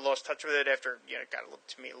 and I sort of lost touch with it after it got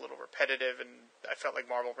to me a little repetitive, and I felt like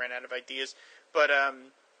Marvel ran out of ideas. But,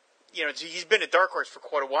 he's been at Dark Horse for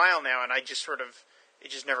quite a while now, and I just it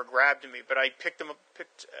just never grabbed me. But I picked the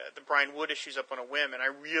Brian Wood issues up on a whim, and I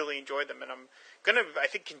really enjoyed them. And I'm going to, I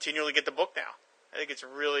think, continually get the book now. I think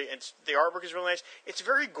the artwork is really nice. It's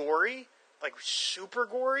very gory, like super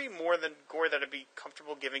gory, more than gore that I'd be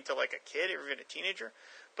comfortable giving to like a kid or even a teenager.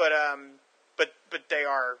 But they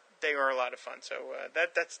are a lot of fun. So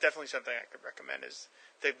that's definitely something I could recommend is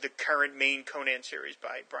the current main Conan series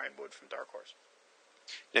by Brian Wood from Dark Horse.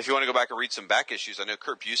 Now, if you want to go back and read some back issues, I know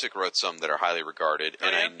Kurt Busiek wrote some that are highly regarded,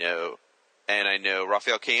 I know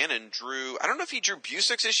Raphael Cannon drew. I don't know if he drew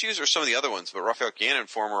Busiek's issues or some of the other ones, but Raphael Cannon,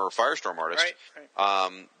 former Firestorm artist,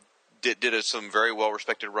 did some very well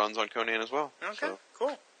respected runs on Conan as well. Okay, so,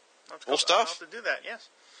 cool. Cool stuff. I'll have to do that. Yes.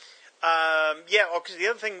 Because the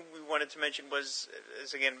other thing we wanted to mention was,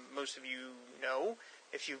 as again most of you know,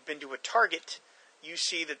 if you've been to a Target, you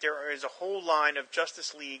see that there is a whole line of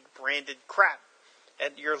Justice League branded crap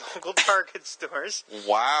at your local Target stores.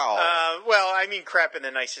 Wow. Well, I mean crap in the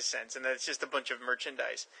nicest sense, and that's just a bunch of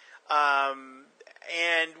merchandise.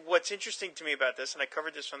 And what's interesting to me about this, and I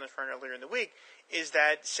covered this on the front earlier in the week, is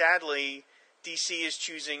that sadly DC is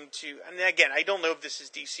choosing to, and again, I don't know if this is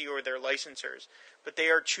DC or their licensors, but they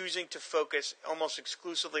are choosing to focus almost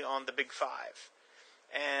exclusively on the Big Five.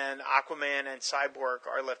 And Aquaman and Cyborg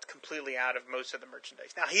are left completely out of most of the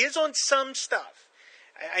merchandise. Now, he is on some stuff.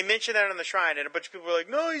 I mentioned that on the Shrine, and a bunch of people were like,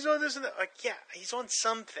 no, he's on this and that. Like, yeah, he's on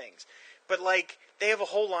some things. But, like, they have a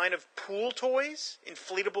whole line of pool toys,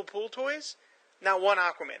 inflatable pool toys. Not one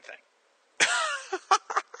Aquaman thing.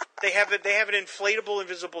 They have an inflatable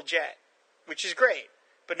invisible jet, which is great,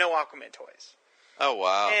 but no Aquaman toys. Oh,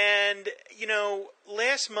 wow. And,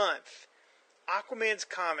 last month, Aquaman's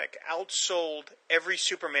comic outsold every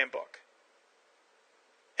Superman book.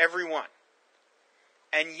 Every one.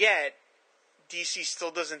 And yet, DC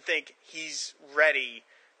still doesn't think he's ready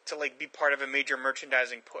to be part of a major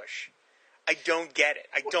merchandising push. I don't get it.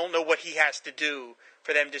 I don't know what he has to do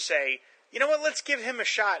for them to say, you know what, let's give him a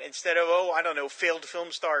shot instead of, failed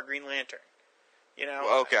film star Green Lantern.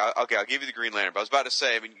 Okay, I'll give you the Green Lantern. But I was about to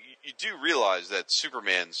say, you do realize that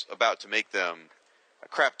Superman's about to make them a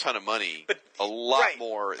crap ton of money,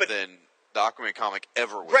 more than the Aquaman comic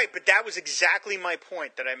ever will. Right, but that was exactly my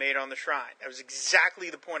point that I made on the Shrine. That was exactly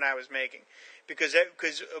the point I was making. Because a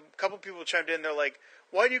couple people chimed in, they're like,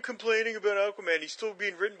 why are you complaining about Aquaman? He's still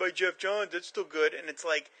being written by Jeff Johns. That's still good. And it's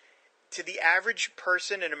like, to the average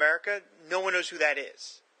person in America, no one knows who that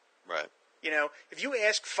is. Right. You know, if you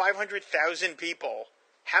ask 500,000 people,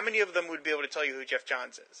 how many of them would be able to tell you who Geoff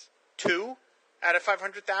Johns is? 2 out of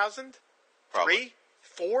 500,000? 3?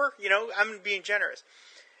 4? You know, I'm being generous.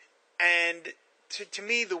 And to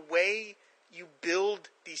me, the way you build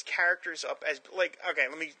these characters up as, like, okay,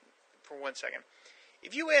 let me, for 1 second.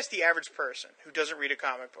 If you ask the average person who doesn't read a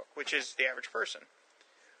comic book, which is the average person,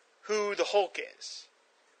 who the Hulk is,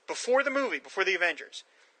 before the movie, before the Avengers,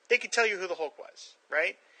 they could tell you who the Hulk was,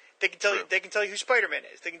 right? They can tell you. They can tell you who Spider-Man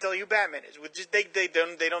is. They can tell you who Batman is. They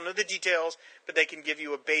don't know the details, but they can give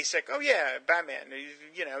you a basic. Oh yeah, Batman.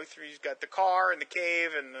 He's got the car and the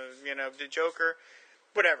cave and the Joker,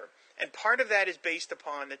 whatever. And part of that is based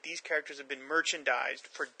upon that these characters have been merchandised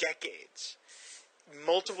for decades.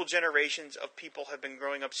 Multiple generations of people have been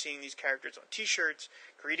growing up seeing these characters on T-shirts,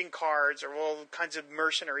 greeting cards, or all kinds of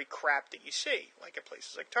mercenary crap that you see, like at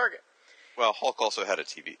places like Target. Well, Hulk also had a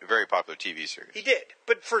very popular TV series. He did,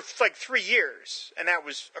 but for like 3 years, and that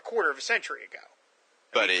was a quarter of a century ago.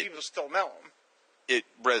 People still know him. It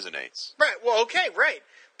resonates, right? Well, okay, right.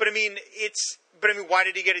 But I mean, why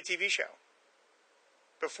did he get a TV show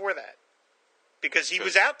before that? Because he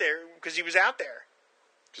was out there. Because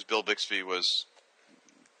Bill Bixby was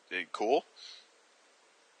cool.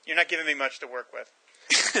 You're not giving me much to work with.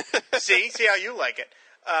 See how you like it.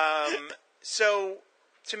 So.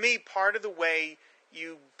 To me, part of the way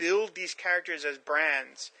you build these characters as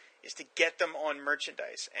brands is to get them on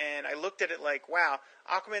merchandise. And I looked at it like, wow,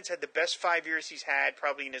 Aquaman's had the best 5 years he's had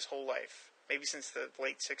probably in his whole life, maybe since the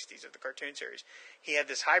late 60s of the cartoon series. He had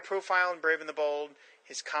this high profile in Brave and the Bold.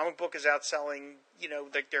 His comic book is outselling,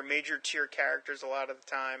 like their major tier characters a lot of the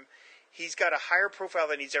time. He's got a higher profile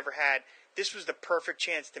than he's ever had. This was the perfect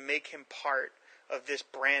chance to make him part of this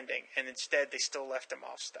branding, and instead they still left him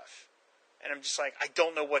off stuff. And I'm just like, I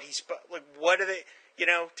don't know what what are they,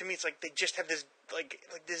 to me it's like they just have this, like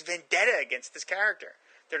this vendetta against this character.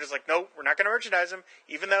 They're just like, nope, we're not going to merchandise him,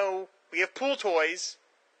 even though we have pool toys,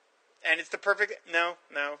 and it's the perfect, no.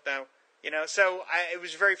 So it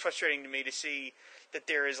was very frustrating to me to see that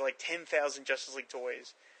there is like 10,000 Justice League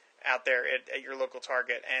toys out there at your local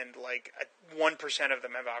Target, and like 1% of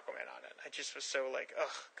them have Aquaman on it. I just was so like,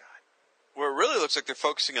 oh, God. Well, it really looks like they're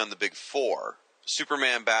focusing on the big four.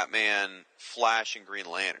 Superman, Batman, Flash, and Green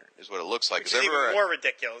Lantern is what it looks like. Which is even more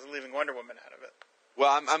ridiculous, leaving Wonder Woman out of it. Well,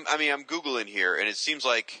 I'm Googling here, and it seems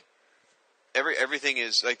like everything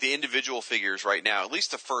is like the individual figures right now. At least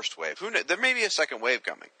the first wave. There may be a second wave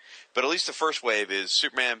coming, but at least the first wave is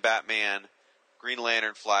Superman, Batman, Green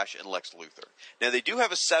Lantern, Flash, and Lex Luthor. Now they do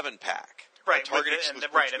have a 7-pack, right?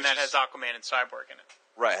 And that has Aquaman and Cyborg in it.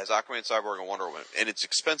 Right, has Aquaman, Cyborg, and Wonder Woman, and it's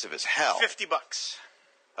expensive as hell. $50.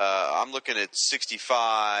 I'm looking at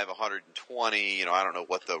 65, 120. I don't know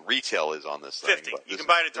what the retail is on this thing. 50. You can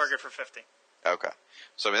buy it at Target for 50. Okay,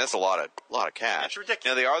 so that's a lot of cash. That's ridiculous.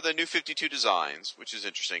 Now they are the new 52 designs, which is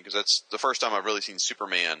interesting because that's the first time I've really seen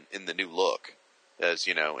Superman in the new look, as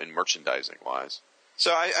in merchandising wise.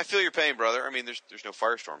 So I feel your pain, brother. I mean, there's no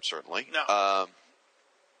Firestorm certainly. No.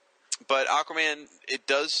 But Aquaman, it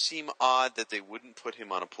does seem odd that they wouldn't put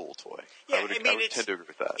him on a pool toy. Yeah, I would tend to agree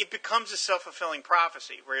with that. It becomes a self-fulfilling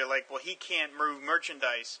prophecy where you're like, well, he can't move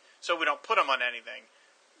merchandise, so we don't put him on anything.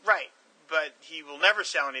 Right, but he will never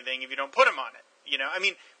sell anything if you don't put him on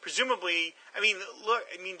it. Presumably, look,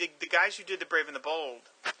 the guys who did the Brave and the Bold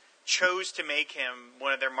chose to make him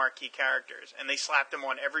one of their marquee characters, and they slapped him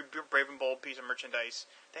on every Brave and Bold piece of merchandise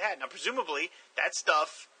they had. Now, presumably, that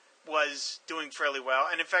stuff was doing fairly well,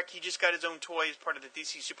 and in fact, he just got his own toy as part of the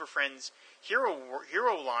DC Super Friends Hero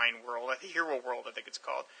Line World, Hero World, I think it's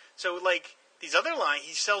called. So, like, these other lines,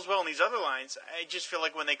 he sells well in these other lines. I just feel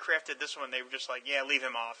like when they crafted this one, they were just like, yeah, leave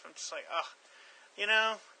him off. I'm just like,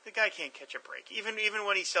 the guy can't catch a break. Even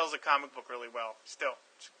when he sells a comic book really well, still,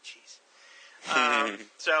 jeez.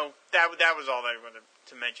 So that was all that I wanted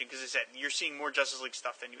to mention, because I said you're seeing more Justice League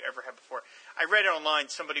stuff than you ever had before. I read online,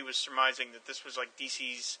 somebody was surmising that this was like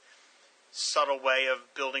DC's subtle way of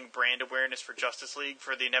building brand awareness for Justice League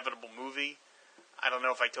for the inevitable movie. I don't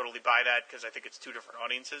know if I totally buy that, because I think it's two different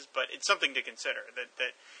audiences, but it's something to consider.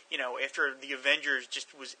 That after the Avengers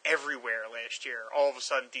just was everywhere last year, all of a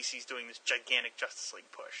sudden DC's doing this gigantic Justice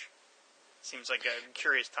League push. Seems like a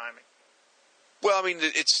curious timing. Well,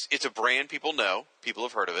 it's a brand people know. People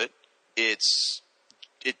have heard of it.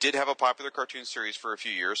 It did have a popular cartoon series for a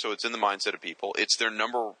few years, so it's in the mindset of people. It's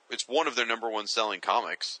one of their number one selling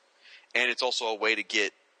comics, and it's also a way to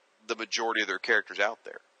get the majority of their characters out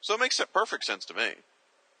there. So it makes perfect sense to me.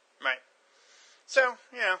 Right. So,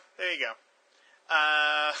 there you go.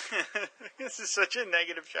 This is such a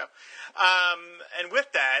negative show. And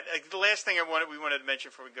with that, the last thing we wanted to mention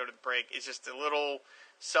before we go to the break is just a little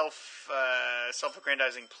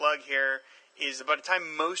self-aggrandizing plug here. Is by the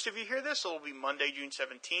time most of you hear this, it will be Monday, June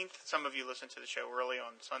 17th. Some of you listen to the show early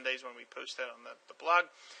on Sundays when we post that on the blog.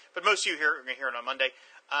 But most of you are going to hear it on Monday.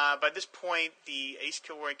 By this point, the Ace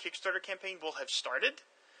Kilroy Kickstarter campaign will have started.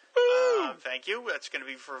 Thank you. That's going to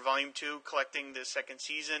be for Volume 2, collecting the second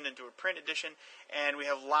season into a print edition. And we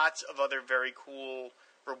have lots of other very cool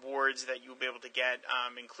rewards that you'll be able to get,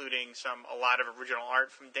 including a lot of original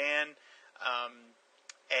art from Dan,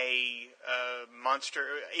 a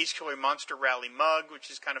Ace Kilroy Monster Rally mug, which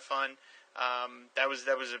is kind of fun. That was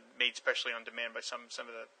made specially on demand by some of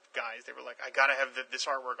the guys. They were like, I got to have this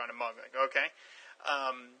artwork on a mug. Like, okay.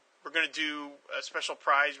 We're going to do a special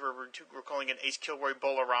prize where we're calling it Ace Kilroy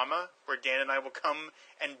Bowlerama, where Dan and I will come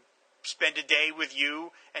and spend a day with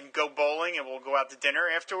you and go bowling, and we'll go out to dinner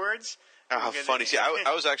afterwards. Oh, how funny. See,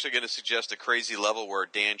 I was actually going to suggest a crazy level where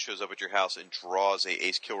Dan shows up at your house and draws a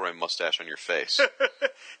Ace Kilroy mustache on your face.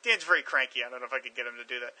 Dan's very cranky. I don't know if I could get him to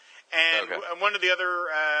do that. And one of the other,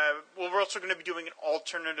 we're also going to be doing an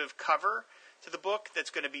alternative cover to the book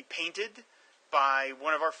that's going to be painted by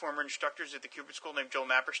one of our former instructors at the Cupid School named Joel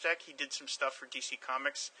Mappersteck. He did some stuff for DC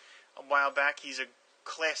Comics a while back. He's a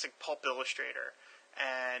classic pulp illustrator,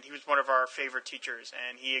 and he was one of our favorite teachers,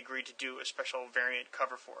 and he agreed to do a special variant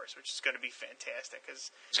cover for us, which is going to be fantastic. It's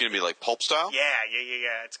going to be like pulp style? Yeah.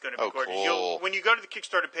 It's going to be gorgeous. Cool. When you go to the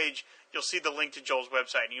Kickstarter page, you'll see the link to Joel's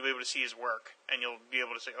website, and you'll be able to see his work, and you'll be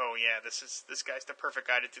able to say, oh, yeah, this guy's the perfect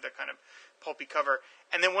guy to do that kind of pulpy cover.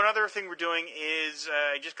 And then one other thing we're doing is,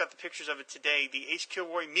 I just got the pictures of it today, the Ace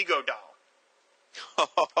Kilroy Mego doll,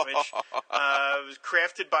 which was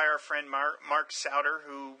crafted by our friend Mark Souter,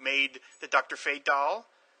 who made the Dr. Fate doll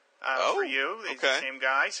for you. He's the same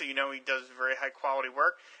guy, so you know he does very high-quality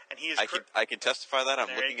work. And he is. I can testify that.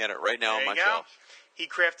 I'm looking at it right now on my shelf. He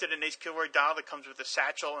crafted an Ace Kilroy doll that comes with a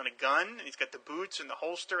satchel and a gun, and he's got the boots and the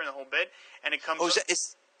holster and the whole bit. And it comes. Oh,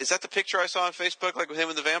 is that the picture I saw on Facebook, like with him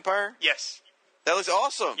and the vampire? Yes. That looks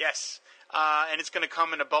awesome. Yes. And it's going to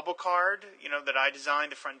come in a bubble card, that I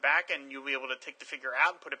designed the front and back, and you'll be able to take the figure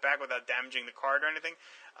out and put it back without damaging the card or anything.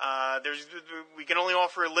 We can only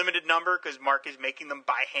offer a limited number because Mark is making them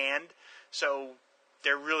by hand, so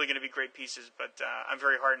they're really going to be great pieces. But I'm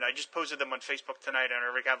very heartened. I just posted them on Facebook tonight, and I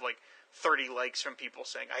already have like 30 likes from people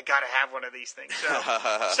saying, I got to have one of these things.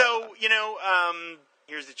 So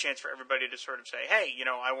here's the chance for everybody to sort of say, hey,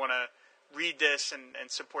 I want to read this and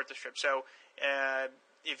support the strip. So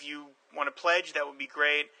if you want to pledge, that would be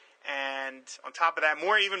great. And on top of that,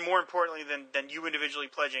 even more importantly than you individually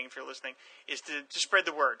pledging, if you're listening, is to spread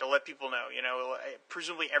the word, to let people know.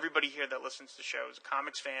 Presumably everybody here that listens to the show is a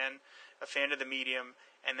comics fan, a fan of the medium,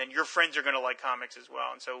 and then your friends are going to like comics as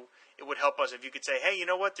well. And so it would help us if you could say, hey, you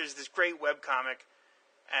know what, there's this great webcomic,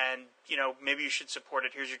 and, maybe you should support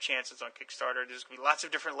it. Here's your chance. It's on Kickstarter. There's going to be lots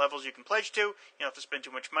of different levels you can pledge to. You don't have to spend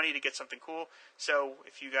too much money to get something cool. So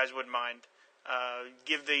if you guys wouldn't mind,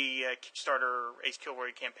 give the Kickstarter Ace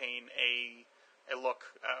Kilroy campaign a look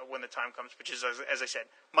when the time comes, which is, as I said,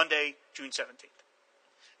 Monday, June 17th.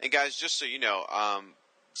 And guys, just so you know,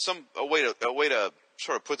 a way to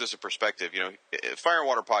sort of put this in perspective, Fire and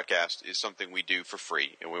Water Podcast is something we do for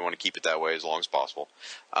free, and we want to keep it that way as long as possible.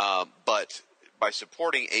 But by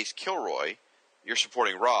supporting Ace Kilroy, you're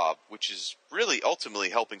supporting Rob, which is really ultimately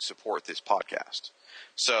helping support this podcast.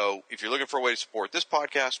 So if you're looking for a way to support this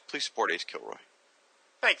podcast, please support Ace Kilroy.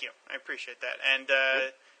 Thank you. I appreciate that. And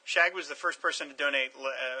Shag was the first person to donate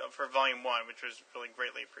for Volume 1, which was really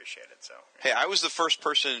greatly appreciated. So hey, I was the first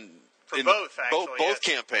person for both, actually. Both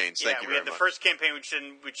campaigns. Thank you very much. We had the first campaign which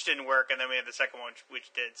didn't work, and then we had the second one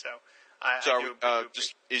which did. So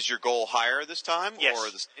is your goal higher this time, yes.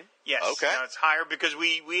 or the same? Yes. Okay. No, it's higher because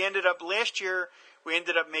we ended up last year. We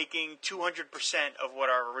ended up making 200% of what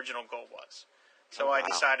our original goal was. So I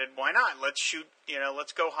decided, why not? Let's shoot.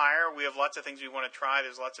 Let's go higher. We have lots of things we want to try.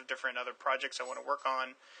 There's lots of different other projects I want to work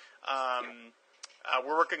on.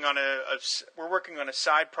 We're working on a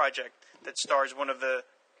side project that stars one of the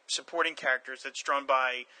supporting characters that's drawn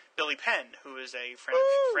by Billy Penn, who is a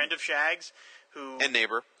friend of Shag's, and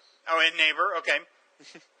neighbor. Oh, and neighbor. Okay,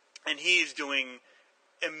 and he is doing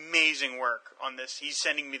amazing work on this. He's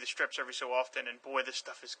sending me the strips every so often, and boy, this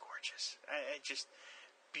stuff is gorgeous. It just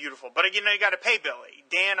beautiful. But you got to pay Billy.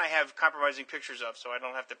 Dan, I have compromising pictures of, so I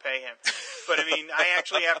don't have to pay him. But I mean, I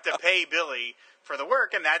actually have to pay Billy for the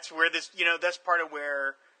work, and that's where that's part of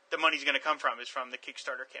where the money's going to come from, is from the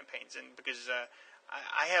Kickstarter campaigns, and because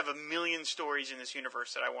I have a million stories in this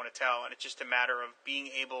universe that I want to tell, and it's just a matter of being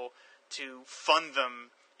able to fund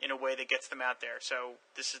them in a way that gets them out there. So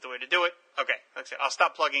this is the way to do it. Okay, like I said, I'll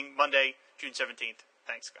stop plugging. Monday, June 17th.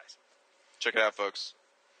 Thanks, guys. Check it out, folks.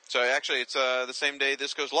 So actually, it's the same day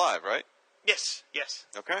this goes live, right? Yes.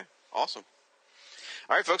 Okay, awesome.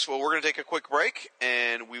 All right, folks. Well, we're going to take a quick break,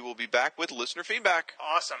 and we will be back with listener feedback.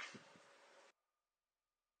 Awesome.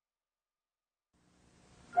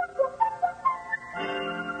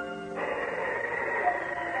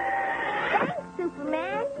 Thanks,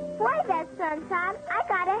 Superman. Boy, that sun's hot. I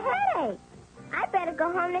got a headache. I better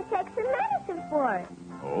go home and take some medicine for it.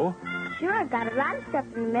 Oh? Sure, I got a lot of stuff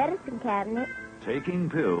in the medicine cabinet. Taking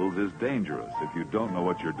pills is dangerous if you don't know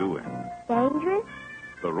what you're doing. Dangerous?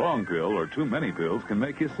 The wrong pill or too many pills can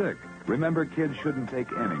make you sick. Remember, kids shouldn't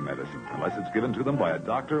take any medicine unless it's given to them by a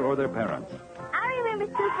doctor or their parents. I remember,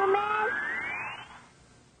 Superman.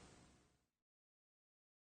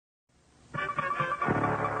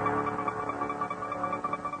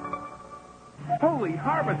 Holy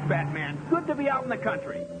harvest, Batman. Good to be out in the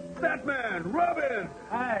country. Batman, Robin!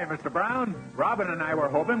 Hi, Mr. Brown. Robin and I were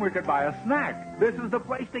hoping we could buy a snack. This is the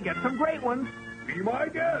place to get some great ones. Be my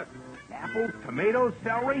guest. Apples, tomatoes,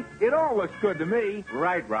 celery. It all looks good to me.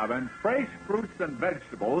 Right, Robin. Fresh fruits and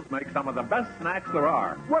vegetables make some of the best snacks there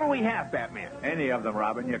are. What do we have, Batman? Any of them,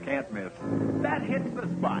 Robin. You can't miss. That hits the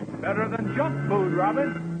spot. Better than junk food,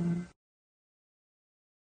 Robin.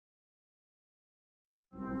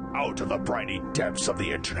 Out of the briny depths of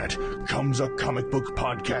the internet comes a comic book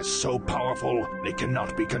podcast so powerful it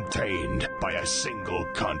cannot be contained by a single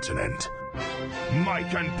continent.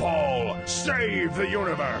 Mike and Paul save the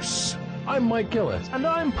universe. I'm Mike Gillis. And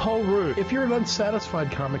I'm Paul Root. If you're an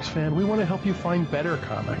Unsatisfied Comics fan, we want to help you find better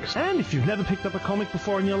comics. And if you've never picked up a comic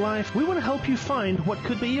before in your life, we want to help you find what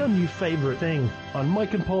could be your new favorite thing. On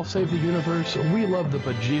Mike and Paul Save the Universe, we love the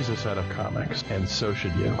bejesus out of comics, and so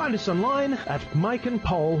should you. Find us online at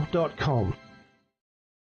mikeandpaul.com.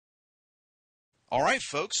 All right,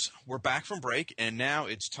 folks, we're back from break, and now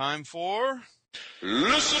it's time for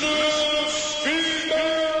Listener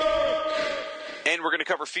Feedback! And we're going to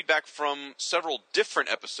cover feedback from several different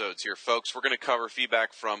episodes here, folks. We're going to cover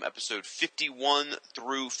feedback from episode 51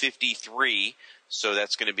 through 53. So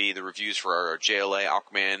that's going to be the reviews for our JLA,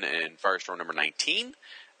 Aquaman, and Firestorm number 19.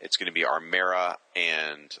 It's going to be our Mera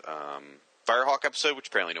and Firehawk episode, which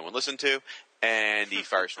apparently no one listened to, and the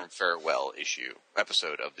Firestorm Farewell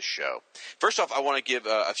episode of the show. First off, I want to give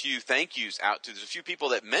a few thank yous out to, there's a few people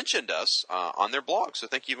that mentioned us on their blog, so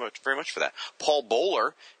thank you very much for that. Paul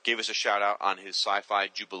Bowler gave us a shout out on his Sci-Fi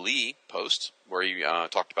Jubilee post, where he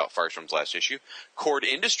talked about Firestorm's last issue. Cord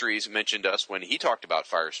Industries mentioned us when he talked about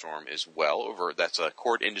Firestorm as well, that's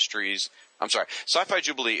Cord Industries, Sci-Fi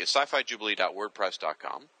Jubilee is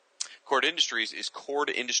sci-fi-jubilee.wordpress.com. Cord Industries is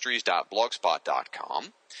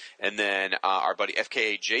cordindustries.blogspot.com. And then our buddy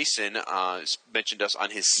FKA Jason mentioned us on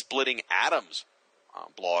his Splitting Atoms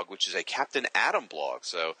blog, which is a Captain Atom blog.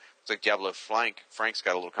 So it's like Diablo Frank's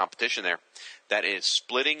got a little competition there. That is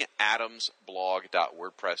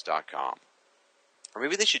splittingatomsblog.wordpress.com. Or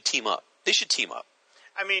maybe they should team up.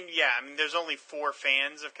 I mean, there's only 4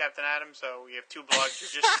 fans of Captain Atom, so you have 2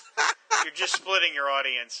 blogs. You're just splitting your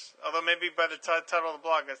audience. Although maybe by the title of the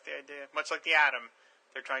blog, that's the idea. Much like the Atom,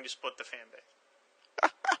 they're trying to split the fan base.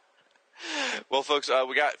 Well, folks,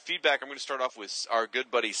 we got feedback. I'm going to start off with our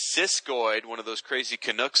good buddy Siskoid, one of those crazy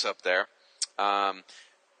Canucks up there.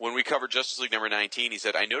 When we covered Justice League number 19, he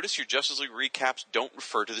said, I notice your Justice League recaps don't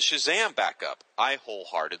refer to the Shazam backup. I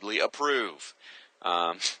wholeheartedly approve.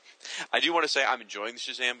 I do want to say I'm enjoying the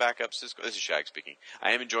Shazam backups. This is Shag speaking.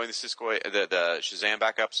 I am enjoying the Shazam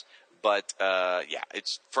backups, but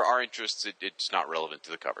it's for our interests. It's not relevant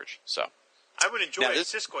to the coverage. So I would enjoy a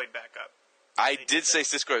Siskoid backup. I did say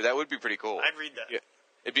Siskoid. That would be pretty cool. I'd read that. Yeah.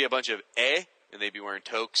 It'd be a bunch of and they'd be wearing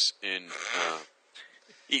toques and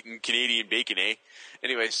eating Canadian bacon,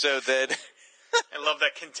 Anyway, so then I love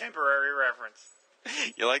that contemporary reference.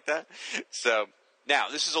 You like that? So. Now,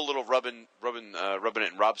 this is a little rubbing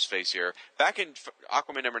it in Rob's face here. Back in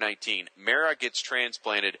Aquaman number 19, Mera gets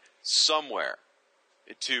transplanted somewhere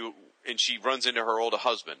and she runs into her old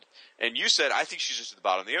husband. And you said, I think she's just at the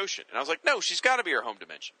bottom of the ocean. And I was like, no, she's got to be her home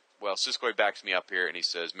dimension. Well, Siskoid backs me up here, and he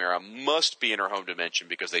says Mera must be in her home dimension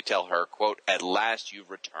because they tell her, quote, at last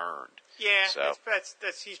you've returned. Yeah, so,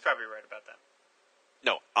 he's probably right about that.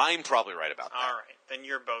 No, I'm probably right about that. All right, then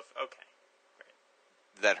you're both okay.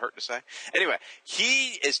 Did that hurt to say? Anyway,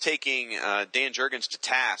 he is taking Dan Jurgens to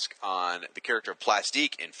task on the character of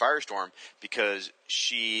Plastique in Firestorm because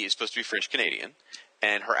she is supposed to be French-Canadian,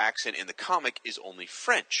 and her accent in the comic is only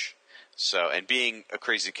French. So, and being a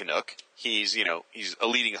crazy Canuck, he's a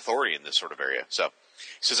leading authority in this sort of area. So,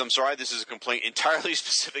 He says, I'm sorry this is a complaint entirely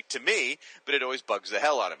specific to me, but it always bugs the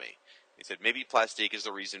hell out of me. He said, maybe Plastique is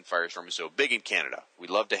the reason Firestorm is so big in Canada. We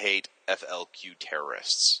love to hate FLQ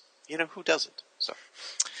terrorists. You know, who doesn't? So,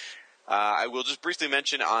 I will just briefly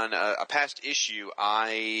mention on a past issue,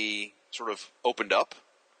 I sort of opened up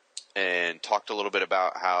and talked a little bit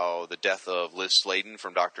about how the death of Liz Sladen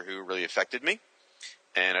from Doctor Who really affected me.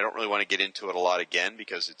 And I don't really want to get into it a lot again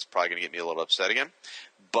because it's probably going to get me a little upset again.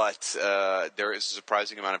 But there is a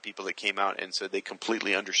surprising amount of people that came out and said they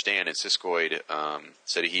completely understand. And Siskoid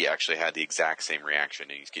said he actually had the exact same reaction.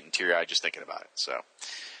 And he's getting teary-eyed just thinking about it. So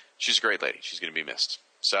she's a great lady. She's going to be missed.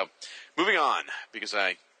 So moving on, because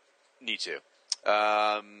I need to.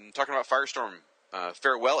 Talking about Firestorm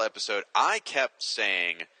farewell episode, I kept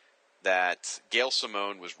saying that Gail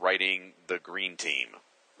Simone was writing the Green Team.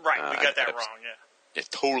 Right, we got that wrong, yeah. Yeah,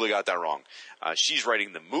 totally got that wrong. She's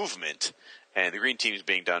writing the Movement, and the Green Team is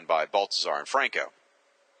being done by Baltazar and Franco.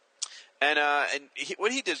 And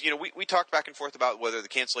what he does, we talked back and forth about whether the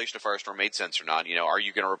cancellation of Firestorm made sense or not. Are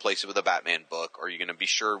you going to replace it with a Batman book? Or are you going to be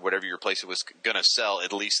sure whatever you replace it with is going to sell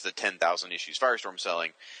at least the 10,000 issues Firestorm's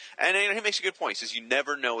selling? And he makes a good point. He says you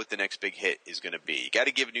never know what the next big hit is going to be. You got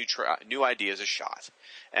to give new ideas a shot.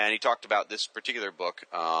 And he talked about this particular book,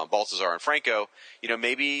 Baltazar and Franco.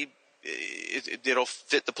 Maybe it'll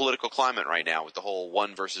fit the political climate right now with the whole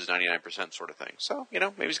 1 versus 99% sort of thing. So,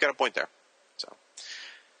 maybe he's got a point there. So,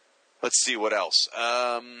 let's see what else.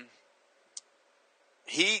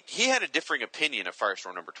 He had a differing opinion of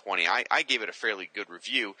Firestorm number 20. I gave it a fairly good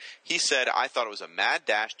review. He said, I thought it was a mad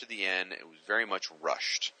dash to the end. It was very much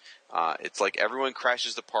rushed. It's like everyone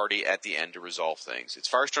crashes the party at the end to resolve things. It's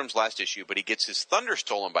Firestorm's last issue, but he gets his thunder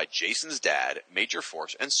stolen by Jason's dad, Major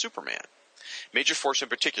Force, and Superman. Major Force in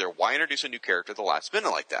particular, why introduce a new character at the last minute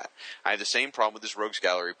like that? I have the same problem with this Rogues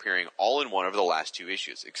Gallery appearing all in one over the last 2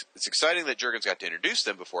 issues. It's exciting that Jurgens got to introduce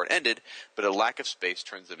them before it ended, but a lack of space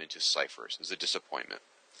turns them into ciphers. It's a disappointment.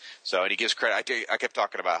 So, and he gives credit. I kept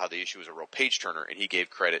talking about how the issue was a real page-turner, and he gave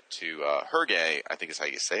credit to Hergé, I think is how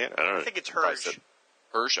you say it. I think it's Hirsch.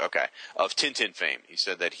 Hirsch, okay, of Tintin fame. He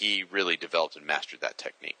said that he really developed and mastered that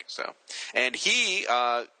technique. So, and he,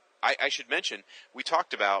 I should mention, we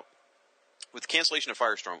talked about, with the cancellation of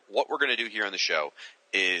Firestorm, what we're going to do here on the show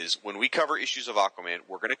is when we cover issues of Aquaman,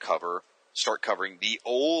 we're going to start covering the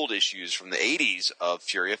old issues from the 80s of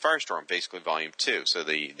Fury of Firestorm, basically Volume 2. So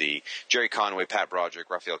the Jerry Conway, Pat Broderick,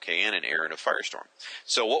 Raphael K.N., and Aaron of Firestorm.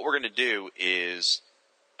 So what we're going to do is,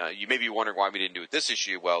 you may be wondering why we didn't do it this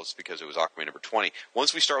issue. Well, it's because it was Aquaman number 20.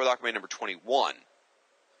 Once we start with Aquaman number 21,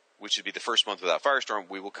 which would be the first month without Firestorm,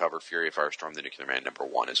 we will cover Fury of Firestorm, the Nuclear Man number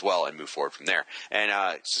 1 as well, and move forward from there. And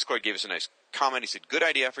Siskoid gave us a nice comment. He said, good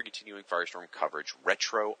idea for continuing Firestorm coverage,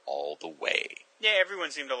 retro all the way. Yeah,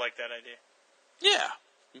 everyone seemed to like that idea. Yeah,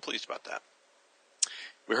 I'm pleased about that.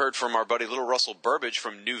 We heard from our buddy Little Russell Burbage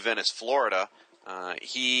from New Venice, Florida.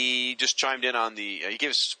 He just chimed in on he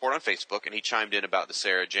gave us support on Facebook, and he chimed in about the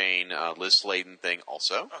Sarah Jane, Liz Sladen thing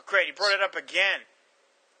also. Oh, great. He brought it up again.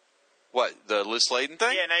 What, the Liz Sladen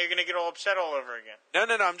thing? Yeah, now you're going to get all upset all over again. No,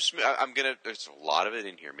 I'm going to, there's a lot of it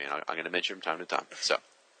in here, man. I'm going to mention from time to time. So,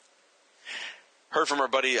 heard from our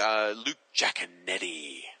buddy Luke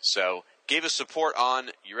Giaconetti. So, gave us support on,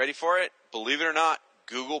 you ready for it? Believe it or not,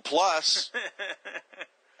 Google Plus.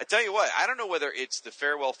 I tell you what, I don't know whether it's the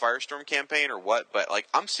Farewell Firestorm campaign or what, but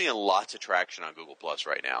I'm seeing lots of traction on Google Plus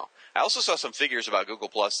right now. I also saw some figures about Google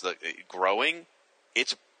Plus growing.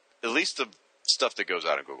 It's at least the stuff that goes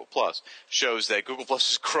out on Google Plus shows that Google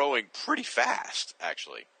Plus is growing pretty fast,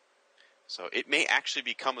 actually. So it may actually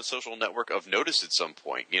become a social network of notice at some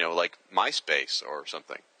point, like MySpace or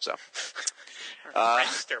something. So, or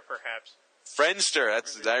Friendster, perhaps.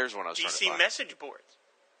 Friendster, there's one I was trying to find. DC message boards.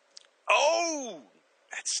 Oh,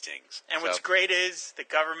 that stings. And what's great is the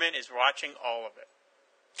government is watching all of it.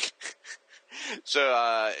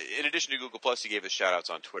 So, in addition to Google Plus, he gave us shout-outs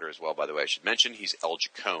on Twitter as well, by the way. I should mention he's El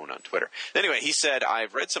Jacone on Twitter. Anyway, he said,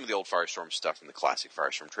 I've read some of the old Firestorm stuff from the classic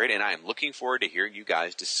Firestorm trade, and I am looking forward to hearing you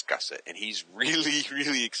guys discuss it. And he's really,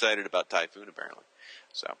 really excited about Typhoon, apparently.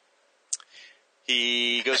 So,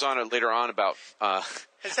 he goes on later on about... I'm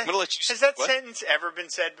going to let you... Has that sentence ever been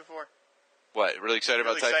said before? What, really excited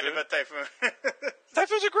about Typhoon? Really excited about Typhoon.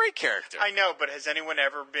 Typhoon's a great character. I know, but has anyone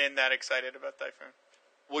ever been that excited about Typhoon?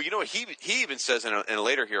 Well, you know what he even says in a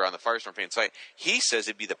later here on the Firestorm fan site, he says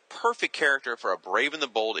it'd be the perfect character for a Brave and the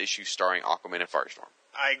Bold issue starring Aquaman and Firestorm.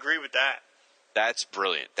 I agree with that. That's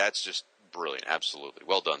brilliant. That's just brilliant. Absolutely.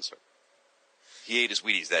 Well done, sir. He ate his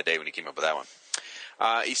Wheaties that day when he came up with that one.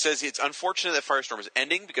 He says it's unfortunate that Firestorm is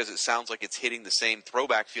ending because it sounds like it's hitting the same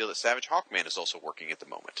throwback feel that Savage Hawkman is also working at the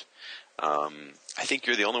moment. I think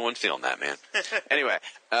you're the only one feeling that, man. Anyway,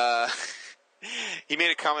 he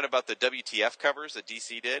made a comment about the WTF covers that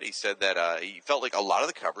DC did. He said that he felt like a lot of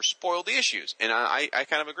the covers spoiled the issues. And I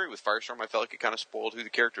kind of agree with Firestorm. I felt like it kind of spoiled who the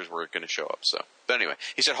characters were going to show up. So, but anyway,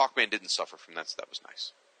 he said Hawkman didn't suffer from that, so that was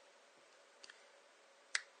nice.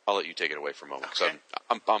 I'll let you take it away for a moment because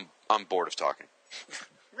I'm bored of talking.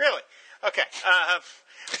 Really? Okay.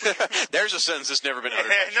 There's a sentence that's never been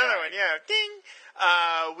uttered. Another one, yeah. Ding!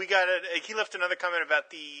 He left another comment about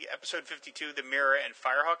the episode 52, the Mira and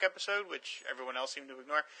Firehawk episode, which everyone else seemed to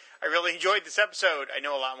ignore. I really enjoyed this episode. I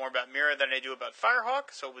know a lot more about Mira than I do about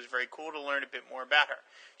Firehawk, so it was very cool to learn a bit more about her.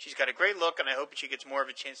 She's got a great look, and I hope she gets more of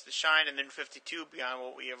a chance to shine in the 52 beyond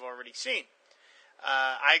what we have already seen.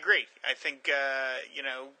 I agree. I think,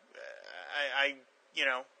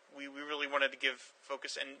 we really wanted to give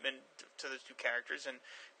focus and to those two characters, and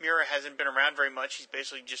Mira hasn't been around very much. She's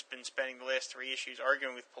basically just been spending the last 3 issues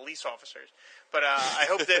arguing with police officers. But I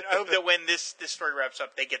hope that when this story wraps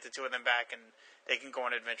up, they get the two of them back and they can go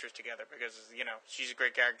on adventures together because she's a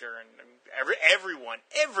great character, and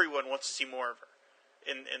everyone wants to see more of her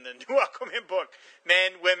in the new Aquaman book.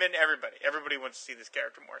 Men, women, everybody wants to see this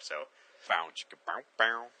character more. So.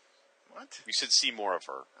 What? You said see more of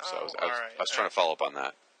her. So I was right. trying to follow up on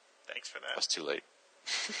that. Thanks for that. That's too late.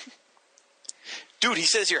 Dude, he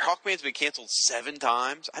says here Hawkman's been canceled 7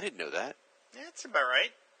 times. I didn't know that. Yeah, that's about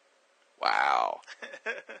right. Wow.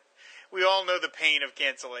 We all know the pain of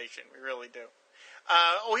cancellation. We really do.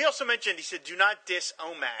 He also mentioned, he said, do not diss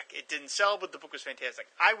OMAC. It didn't sell, but the book was fantastic.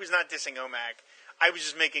 I was not dissing OMAC. I was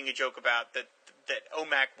just making a joke about that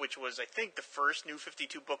OMAC, which was, I think, the first New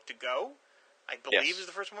 52 book to go, I believe is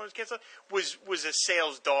the first one that was canceled, was a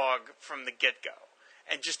sales dog from the get-go.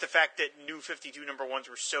 And just the fact that New 52 #1s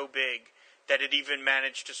were so big that it even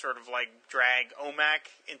managed to sort of drag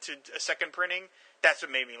OMAC into a second printing, that's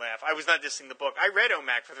what made me laugh. I was not dissing the book. I read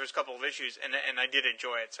OMAC for the first couple of issues, and I did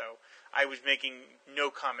enjoy it, so I was making no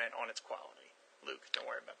comment on its quality. Luke, don't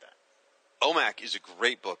worry about that. OMAC is a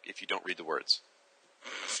great book if you don't read the words.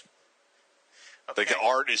 Okay. The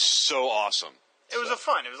art is so awesome. It was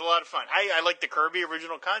a lot of fun. I like the Kirby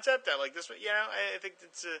original concept. I like this one. I think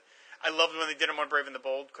it's I loved when they did them on Brave and the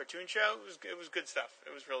Bold cartoon show. It was good stuff.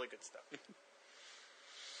 It was really good stuff.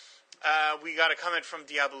 We got a comment from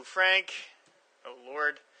Diablo Frank. Oh,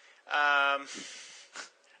 Lord.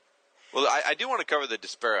 Well, I do want to cover the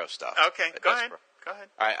Despero stuff. Okay, go ahead. Go ahead.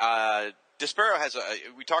 All right, Despero has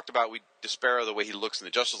we talked about Despero, the way he looks in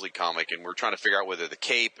the Justice League comic, and we're trying to figure out whether the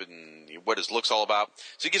cape and what his look's all about.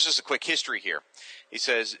 So he gives us a quick history here. He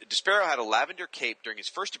says, Despero had a lavender cape during his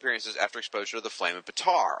first appearances after exposure to the Flame of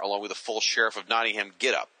Batar, along with a full Sheriff of Nottingham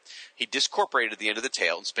get-up. He discorporated at the end of the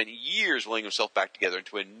tail and spent years willing himself back together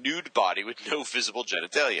into a nude body with no visible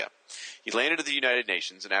genitalia. He landed at the United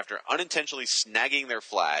Nations, and after unintentionally snagging their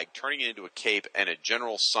flag, turning it into a cape and a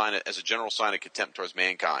general sign of contempt towards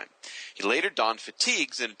mankind. He later donned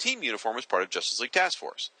fatigues and a team uniform as part of Justice League Task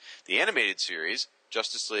Force. The animated series,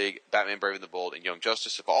 Justice League, Batman Brave and the Bold, and Young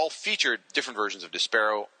Justice have all featured different versions of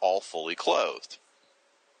Despero, all fully clothed.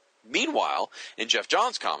 Meanwhile, in Jeff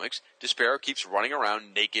Johns' comics, Despero keeps running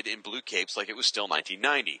around naked in blue capes like it was still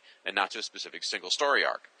 1990, and not to a specific single story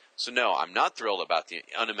arc. So no, I'm not thrilled about the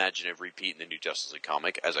unimaginative repeat in the new Justice League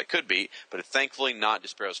comic, as I could be, but it's thankfully not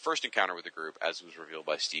Despero's first encounter with the group, as was revealed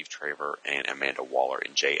by Steve Trevor and Amanda Waller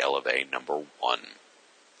in J. Elevay #1.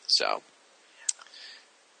 So...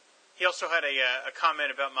 He also had a comment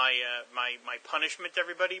about my punishment to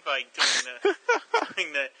everybody by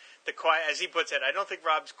doing the quiet, as he puts it. I don't think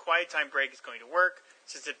Rob's quiet time break is going to work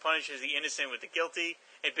since it punishes the innocent with the guilty.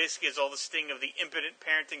 It basically has all the sting of the impotent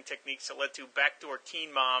parenting techniques that led to backdoor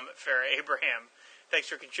teen mom Farrah Abraham. Thanks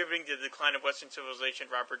for contributing to the decline of Western civilization,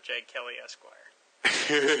 Robert J. Kelly,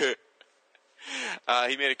 Esquire.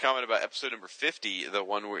 He made a comment about episode number 50, the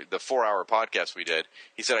 4-hour podcast we did.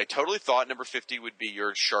 He said, I totally thought number 50 would be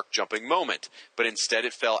your shark jumping moment, but instead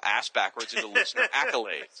it fell ass backwards into listener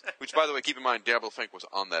accolades. Which, by the way, keep in mind, Diablo Frank was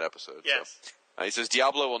on that episode. Yes. So. He says,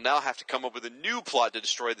 Diablo will now have to come up with a new plot to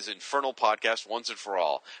destroy this infernal podcast once and for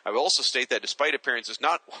all. I will also state that despite appearances,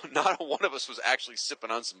 not one of us was actually sipping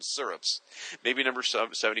on some syrups. Maybe number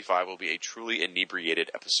 75 will be a truly inebriated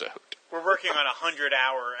episode. We're working on a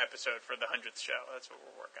 100-hour episode for the 100th show. That's what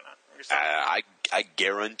we're working on. I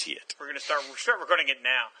guarantee it. We're going to start recording it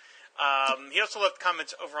now. He also left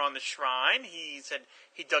comments over on the Shrine. He said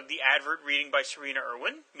he dug the advert reading by Serena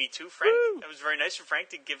Irwin. Me too, Frank. Woo! That was very nice of Frank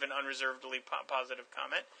to give an unreservedly positive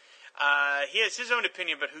comment. He has his own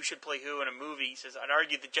opinion about who should play who in a movie. He says, I'd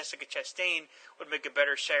argue that Jessica Chastain would make a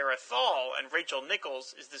better Shara Thal, and Rachel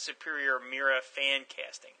Nichols is the superior Mira fan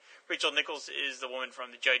casting. Rachel Nichols is the woman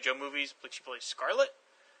from the G.I. Joe movies. She plays Scarlet.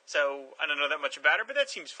 So I don't know that much about her, but that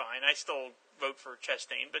seems fine. I still vote for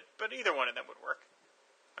Chastain, but either one of them would work.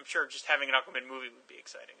 I'm sure just having an Aquaman movie would be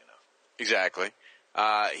exciting enough. Exactly.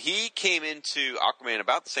 He came into Aquaman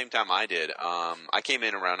about the same time I did. I came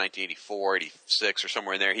in around 1984, 86, or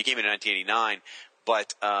somewhere in there. He came in 1989,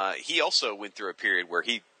 but he also went through a period where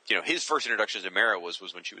his first introduction to Mera was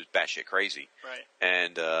when she was batshit crazy. Right.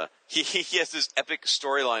 And he has this epic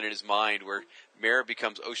storyline in his mind where Mera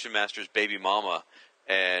becomes Ocean Master's baby mama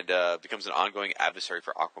and becomes an ongoing adversary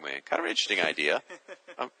for Aquaman. Kind of an interesting idea.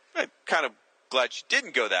 I'm kind of glad she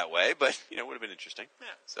didn't go that way, but it would have been interesting. Yeah.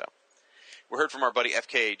 So. We heard from our buddy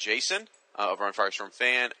FKA Jason over on Firestorm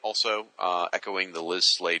Fan, also echoing the Liz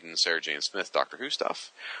Sladen, Sarah Jane Smith, Doctor Who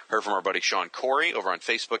stuff. Heard from our buddy Sean Corey over on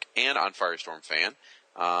Facebook and on Firestorm Fan.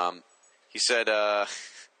 He said,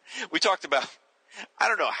 we talked about, I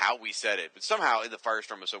don't know how we said it, but somehow in the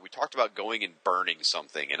Firestorm episode we talked about going and burning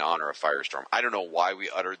something in honor of Firestorm. I don't know why we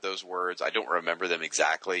uttered those words. I don't remember them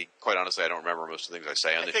exactly. Quite honestly, I don't remember most of the things I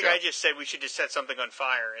say on the show. I think I just said we should just set something on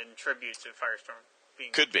fire in tribute to Firestorm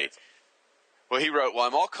being Could be. Well, he wrote,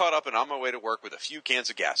 I'm all caught up and on my way to work with a few cans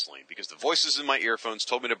of gasoline because the voices in my earphones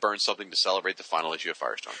told me to burn something to celebrate the final issue of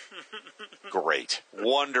Firestorm. Great.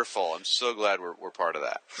 Wonderful. I'm so glad we're part of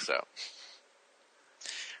that. So,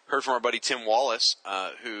 heard from our buddy Tim Wallace,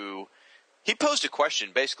 who he posed a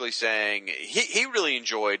question basically saying he really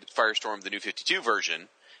enjoyed Firestorm, the New 52 version,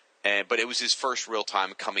 but it was his first real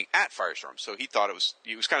time coming at Firestorm. So he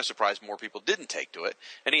was kind of surprised more people didn't take to it.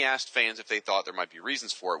 And he asked fans if they thought there might be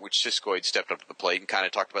reasons for it, which Siskoid stepped up to the plate and kind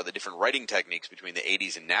of talked about the different writing techniques between the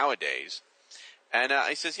 80s and nowadays. And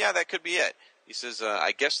he says, yeah, that could be it. He says,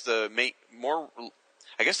 I guess the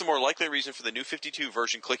more likely reason for the New 52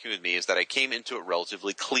 version clicking with me is that I came into a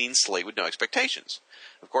relatively clean slate with no expectations.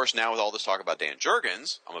 Of course, now with all this talk about Dan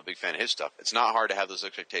Jurgens, I'm a big fan of his stuff. It's not hard to have those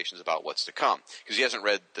expectations about what's to come because he hasn't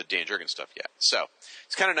read the Dan Jurgens stuff yet. So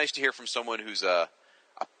it's kind of nice to hear from someone who's a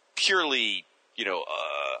purely,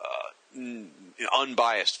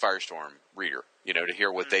 unbiased Firestorm reader, to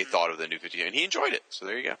hear what they thought of the New 52, and he enjoyed it. So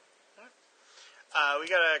there you go. We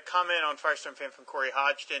got a comment on Firestorm Fan from Corey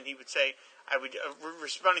Hodgson. He would say,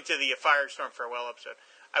 responding to the Firestorm Farewell episode,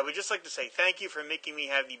 I would just like to say thank you for making me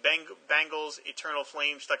have the Bangles Eternal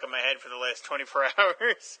Flame stuck in my head for the last 24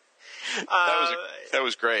 hours. That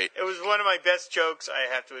was great. It was one of my best jokes,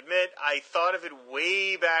 I have to admit. I thought of it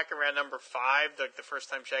way back around number 5, like the first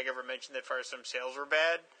time Shag ever mentioned that Firestorm sales were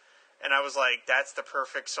bad. And I was like, that's the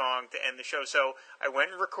perfect song to end the show. So I went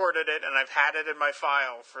and recorded it, and I've had it in my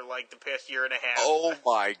file for like the past year and a half. Oh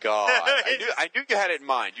my God! I knew you had it in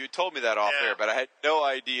mind. You told me that off air, but I had no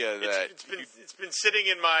idea that it's been sitting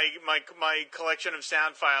in my collection of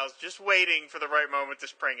sound files, just waiting for the right moment to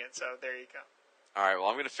spring it. So there you go. All right, well,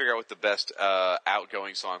 I'm going to figure out what the best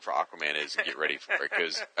outgoing song for Aquaman is and get ready for it,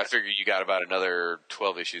 because I figure you got about another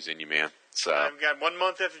 12 issues in you, man. So I've got 1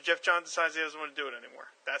 month after Jeff Johns decides he doesn't want to do it anymore.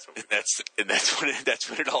 That's what. That's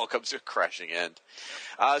when it all comes to a crashing end.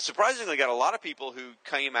 Surprisingly, got a lot of people who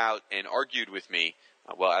came out and argued with me.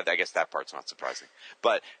 Well, I guess that part's not surprising,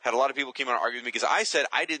 but had a lot of people came out and argued with me because I said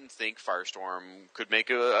I didn't think Firestorm could make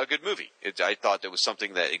a good movie. I thought it was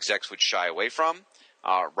something that execs would shy away from.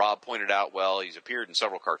 Rob pointed out, well, he's appeared in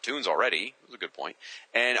several cartoons already. It was a good point.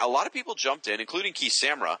 And a lot of people jumped in, including Keith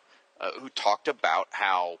Samra, who talked about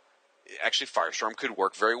how actually Firestorm could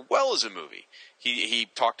work very well as a movie. He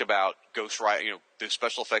talked about Ghost Rider, the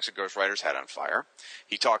special effects that Ghost Rider's had on fire.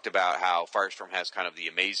 He talked about how Firestorm has kind of the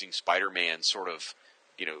amazing Spider-Man sort of,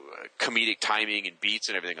 comedic timing and beats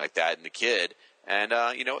and everything like that in The Kid. And,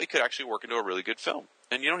 it could actually work into a really good film.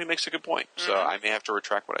 And, he makes a good point. Mm-hmm. So I may have to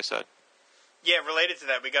retract what I said. Yeah, related to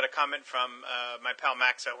that, we got a comment from my pal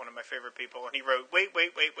Maxa, one of my favorite people, and he wrote, wait.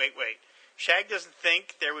 Shag doesn't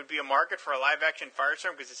think there would be a market for a live-action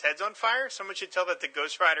Firestorm because his head's on fire? Someone should tell that to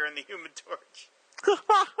Ghost Rider and the Human Torch.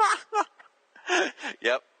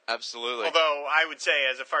 Yep, absolutely. Although, I would say,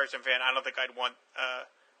 as a Firestorm fan, I don't think I'd want a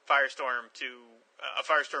Firestorm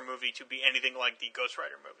movie to be anything like the Ghost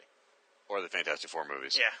Rider movie. Or the Fantastic Four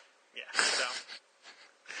movies. Yeah, so...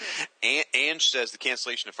 Ange says the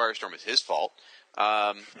cancellation of Firestorm is his fault.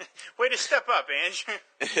 Way to step up, Ange.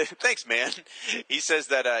 Thanks, man. He says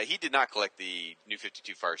that he did not collect the New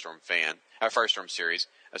 52 Firestorm series,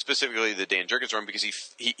 specifically the Dan Jurgens run, because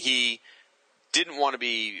he didn't want to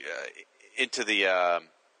be into the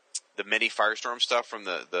many Firestorm stuff from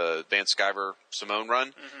the Van Sciver Simone run.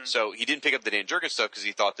 Mm-hmm. So he didn't pick up the Dan Jurgens stuff because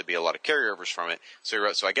he thought there'd be a lot of carryovers from it. So he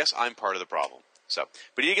wrote, so I guess I'm part of the problem. So,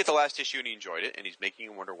 but he did get the last issue and he enjoyed it, and he's making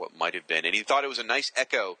him wonder what might have been. And he thought it was a nice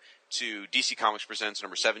echo to DC Comics Presents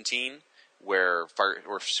number 17, where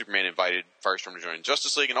Superman invited Firestorm to join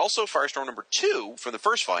Justice League, and also Firestorm number 2 from the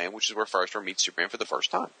first volume, which is where Firestorm meets Superman for the first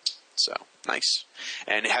time. So, nice.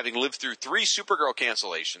 And having lived through 3 Supergirl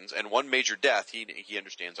cancellations and 1 major death, he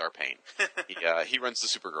understands our pain. He runs the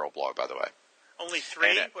Supergirl blog, by the way. Only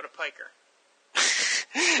 3? What a piker.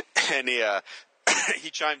 And he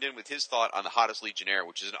chimed in with his thought on the Hottest Legionnaire,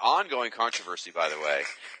 which is an ongoing controversy, by the way,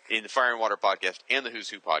 in the Fire and Water podcast and the Who's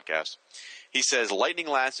Who podcast. He says Lightning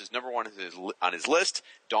Lass is number 1 on his list.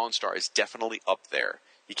 Dawnstar is definitely up there.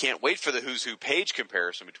 He can't wait for the Who's Who page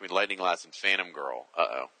comparison between Lightning Lass and Phantom Girl.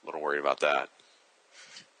 Uh-oh. A little worried about that.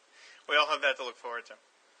 We all have that to look forward to.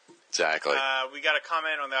 Exactly. We got a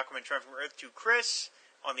comment on the Aquaman Trend from Earth to Chris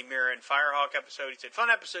on the Mira and Firehawk episode. He said, fun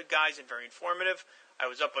episode, guys, and very informative. I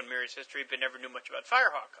was up on Mira's history, but never knew much about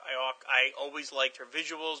Firehawk. I always liked her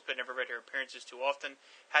visuals, but never read her appearances too often.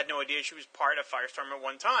 Had no idea she was part of Firestorm at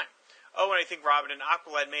one time. Oh, and I think Robin and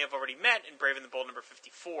Aqualad may have already met in Brave and the Bold number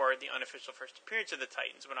 54, the unofficial first appearance of the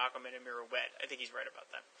Titans, when Aquaman and Mira wed. I think he's right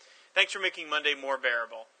about that. Thanks for making Monday more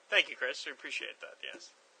bearable. Thank you, Chris. We appreciate that, yes.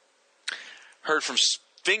 Heard from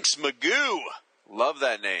Sphinx Magoo. Love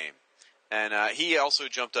that name. And he also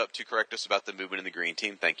jumped up to correct us about the movement in the Green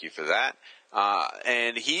Team. Thank you for that.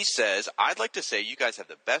 And he says, I'd like to say you guys have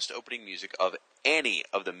the best opening music of any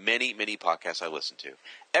of the many, many podcasts I listen to.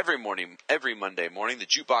 Every Monday morning, the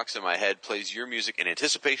jukebox in my head plays your music in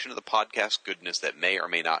anticipation of the podcast goodness that may or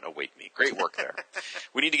may not await me. Great work there.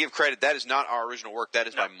 We need to give credit. That is not our original work. That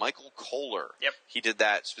is by Michael Kohler. Yep. He did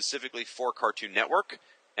that specifically for Cartoon Network,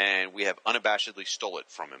 and we have unabashedly stole it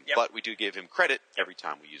from him. Yep. But we do give him credit every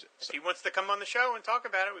time we use it. If he wants to come on the show and talk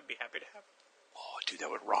about it, we'd be happy to have him. Oh, dude, that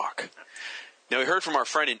would rock. Now, we heard from our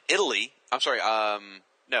friend in Italy. I'm sorry,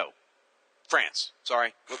 France.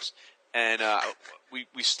 Sorry. Whoops. And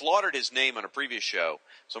we slaughtered his name on a previous show,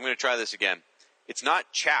 so I'm going to try this again. It's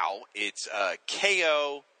not Chow. It's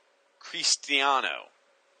K.O. Cristiano.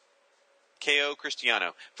 K.O.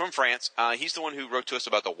 Cristiano from France. He's the one who wrote to us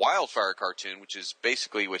about the Wildfire cartoon, which is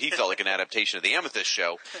basically what he felt like an adaptation of the Amethyst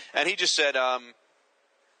show. And he just said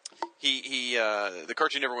the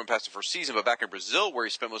cartoon never went past the first season, but back in Brazil, where he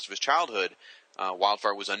spent most of his childhood,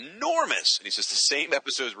 Wildfire was enormous. And he says the same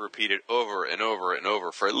episodes were repeated over and over and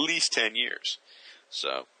over for at least 10 years.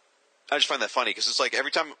 So I just find that funny because it's like every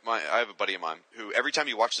time I have a buddy of mine who every time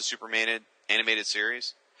you watch the Superman animated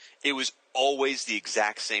series, it was always the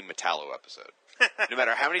exact same Metallo episode. No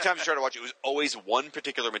matter how many times you try to watch it, it was always one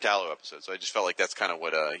particular Metallo episode. So I just felt like that's kind of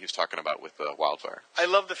what he was talking about with Wildfire. I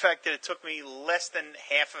love the fact that it took me less than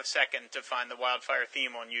half a second to find the Wildfire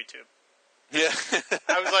theme on YouTube. Yeah.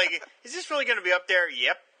 I was like, is this really going to be up there?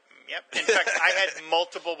 Yep. In fact, I had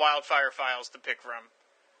multiple Wildfire files to pick from.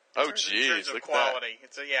 Oh, geez. In terms of quality.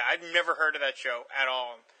 I'd never heard of that show at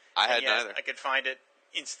all. I had neither. I could find it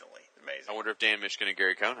instantly. Amazing. I wonder if Dan Mishkin and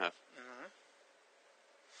Gary Cohn have.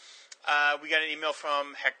 We got an email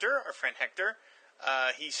from Hector, our friend Hector.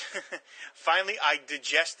 He's finally, I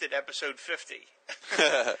digested episode 50,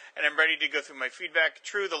 and I'm ready to go through my feedback.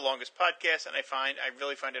 True, the longest podcast, and I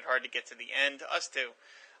really find it hard to get to the end. Us too,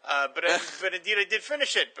 but indeed I did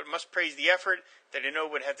finish it. But must praise the effort that I know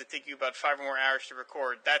would have to take you about 5 more hours to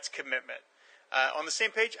record. That's commitment. On the same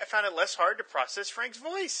page, I found it less hard to process Frank's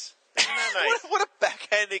voice. Isn't that nice? What a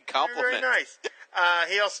backhanded compliment. Very nice.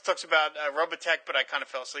 He also talks about Robotech, but I kind of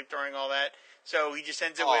fell asleep during all that. So he just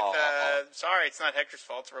ends it with, sorry, it's not Hector's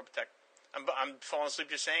fault, it's Robotech. I'm falling asleep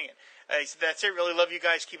just saying it. He said, that's it, really love you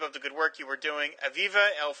guys. Keep up the good work you were doing. Aviva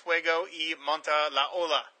el fuego y monta la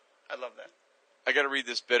ola. I love that. I got to read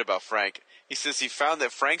this bit about Frank. He says he found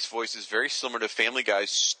that Frank's voice is very similar to Family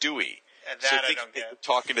Guy's Stewie. That I don't get.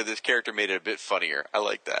 Talking to this character made it a bit funnier. I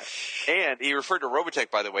like that. And he referred to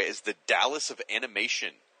Robotech, by the way, as the Dallas of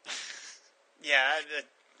animation.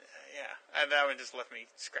 That one just left me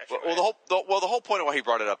scratching. The whole point of why he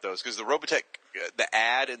brought it up, though, is because the Robotech, the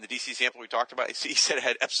ad and the DC sample we talked about, he said it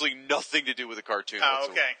had absolutely nothing to do with the cartoon. Oh,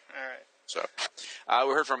 okay. All right. So,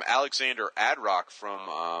 we heard from Alexander Adrock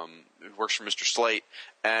who works for Mr. Slate,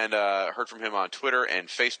 and heard from him on Twitter and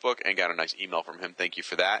Facebook, and got a nice email from him. Thank you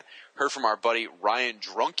for that. Heard from our buddy Ryan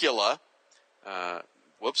Druncula.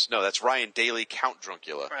 That's Ryan Daly, Count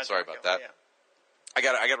Druncula. Sorry about that. Yeah. I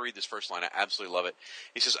got to read this first line. I absolutely love it.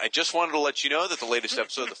 He says, I just wanted to let you know that the latest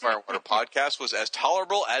episode of the Fire and Water podcast was as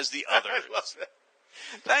tolerable as the others. I love that.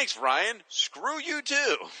 Thanks, Ryan. Screw you,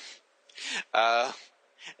 too.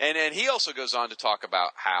 And he also goes on to talk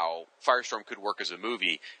about how Firestorm could work as a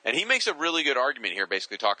movie. And he makes a really good argument here,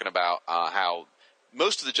 basically talking about how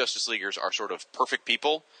most of the Justice Leaguers are sort of perfect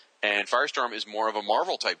people, and Firestorm is more of a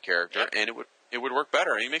Marvel-type character, and it would work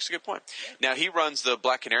better. And he makes a good point. Now, he runs the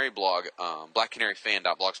Black Canary blog,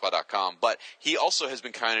 blackcanaryfan.blogspot.com, but he also has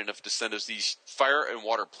been kind enough to send us these Fire and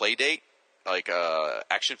Water Playdate, like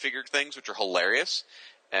action figure things, which are hilarious.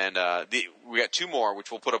 And we got 2 more, which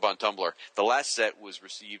we'll put up on Tumblr. The last set was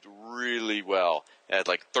received really well. It had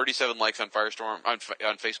like 37 likes on Firestorm on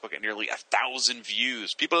Facebook and nearly 1,000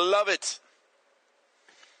 views. People love it.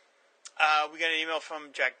 We got an email from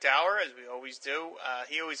Jack Dower, as we always do.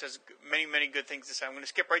 He always has many, many good things to say. I'm going to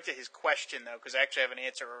skip right to his question, though, because I actually have an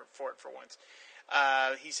answer for it for once.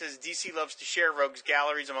 He says, DC loves to share rogues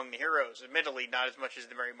galleries among the heroes. Admittedly, not as much as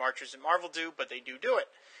the Merry Marchers and Marvel do, but they do it.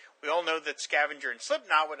 We all know that Scavenger and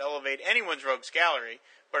Slipknot would elevate anyone's rogues gallery,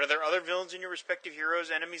 but are there other villains in your respective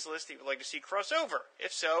heroes' enemies list that you would like to see cross over?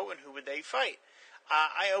 If so, and who would they fight?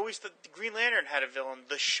 I always thought the Green Lantern had a villain,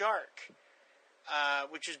 the Shark,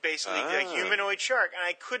 which is basically a humanoid shark. And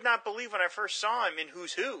I could not believe when I first saw him in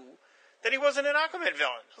Who's Who that he wasn't an Aquaman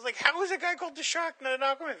villain. I was like, how is a guy called the Shark not an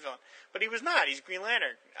Aquaman villain? But he was not. He's Green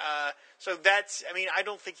Lantern. So that's, I mean, I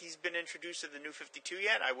don't think he's been introduced to the New 52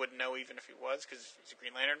 yet. I wouldn't know even if he was, because he's a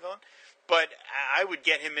Green Lantern villain. But I would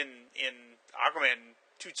get him in Aquaman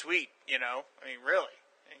toot sweet, you know? I mean, really.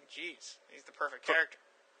 I mean, geez. He's the perfect character.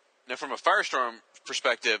 Now, from a Firestorm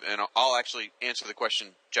perspective, and I'll actually answer the question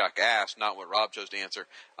Jack asked, not what Rob chose to answer.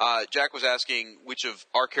 Jack was asking which of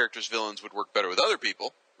our characters' villains would work better with other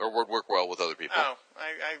people, or would work well with other people. Oh,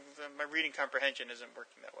 my reading comprehension isn't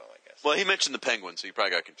working that well, I guess. Well, he mentioned the Penguin, so you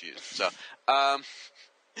probably got confused. So,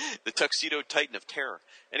 the Tuxedo Titan of Terror.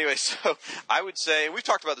 Anyway, so I would say, we've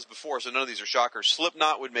talked about this before, so none of these are shockers.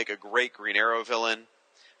 Slipknot would make a great Green Arrow villain.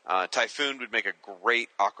 Typhoon would make a great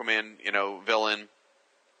Aquaman, villain.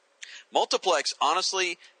 Multiplex,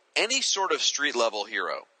 honestly, any sort of street-level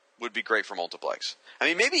hero would be great for Multiplex. I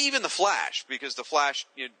mean, maybe even the Flash, because the Flash,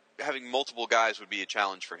 having multiple guys would be a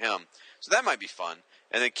challenge for him. So that might be fun.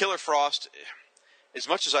 And then Killer Frost, as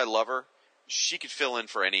much as I love her, she could fill in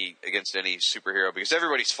for against any superhero, because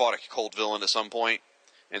everybody's fought a cold villain at some point.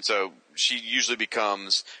 And so she usually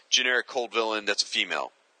becomes generic cold villain that's a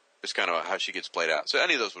female. It's kind of how she gets played out. So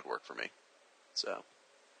any of those would work for me. So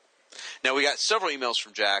now we got several emails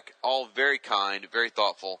from Jack, all very kind, very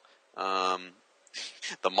thoughtful.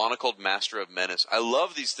 The monocled master of menace. I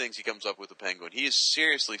love these things he comes up with the Penguin. He is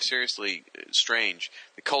seriously, seriously strange.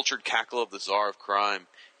 The cultured cackle of the czar of crime.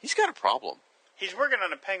 He's got a problem. He's working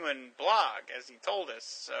on a Penguin blog, as he told us,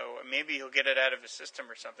 so maybe he'll get it out of his system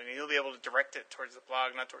or something. He'll be able to direct it towards the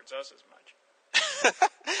blog, not towards us as much.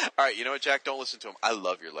 All right, you know what, Jack? Don't listen to him. I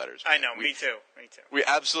love your letters. Man. I know, me too. We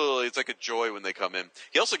absolutely, it's like a joy when they come in.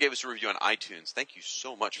 He also gave us a review on iTunes. Thank you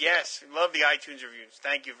so much for that. Yes, love the iTunes reviews.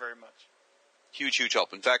 Thank you very much. Huge, huge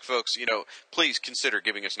help. In fact, folks, please consider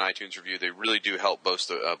giving us an iTunes review. They really do help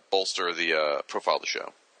bolster the profile of the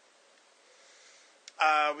show.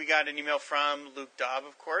 We got an email from Luke Dobb,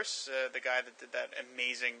 of course, the guy that did that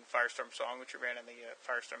amazing Firestorm song, which we ran in the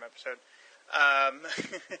Firestorm episode.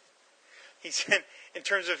 He said, in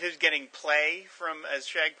terms of his getting play from, as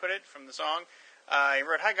Shag put it, from the song, he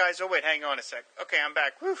wrote, "Hi guys, oh wait, hang on a sec. Okay, I'm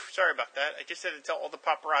back. Whew, sorry about that. I just had to tell all the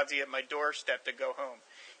paparazzi at my doorstep to go home.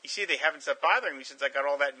 You see, they haven't stopped bothering me since I got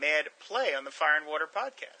all that mad play on the Fire and Water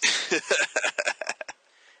podcast."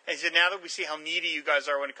 And he said, "Now that we see how needy you guys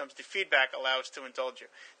are when it comes to feedback, allow us to indulge you."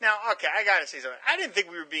 Now, okay, I gotta say something. I didn't think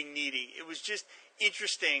we were being needy. It was just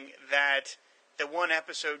interesting that the one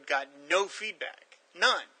episode got no feedback.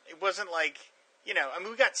 None. It wasn't like, we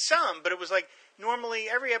got some, but it was like, normally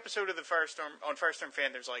every episode of the Firestorm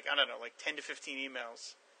Fan, there's like, 10 to 15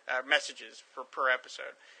 emails, messages per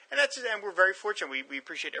episode. And we're very fortunate. We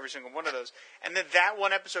appreciate every single one of those. And then that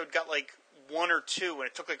one episode got like 1 or 2, and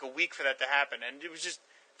it took like a week for that to happen. And it was just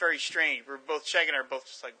very strange. Shag and I were both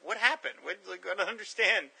just like, what happened? I don't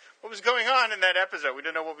understand what was going on in that episode. We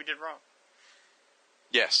didn't know what we did wrong.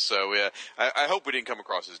 Yes, so I hope we didn't come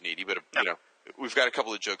across as needy, but, we've got a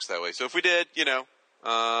couple of jokes that way. So if we did,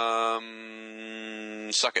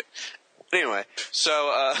 suck it. Anyway,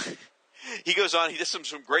 so he goes on. He does some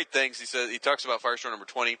great things. He talks about Firestorm number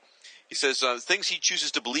 20. He says things he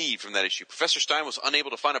chooses to believe from that issue. Professor Stein was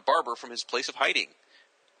unable to find a barber from his place of hiding.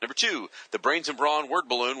 Number 2, the Brains and Brawn word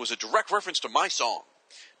balloon was a direct reference to my song.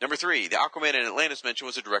 Number 3, the Aquaman and Atlantis mention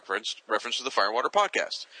was a direct reference to the Fire and Water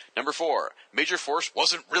podcast. Number 4, Major Force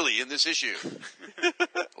wasn't really in this issue.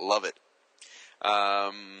 Love it.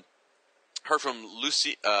 Heard from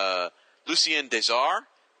Lucien Desar.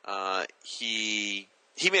 He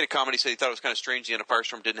he made a comment. He said he thought it was kind of strange the end of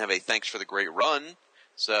Firestorm didn't have a thanks for the great run.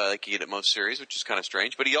 So they could get it most series, which is kind of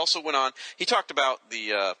strange. But he also went on. He talked about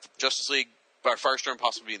the Justice League, Firestorm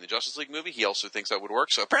possibly being the Justice League movie. He also thinks that would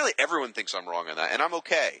work. So apparently everyone thinks I'm wrong on that, and I'm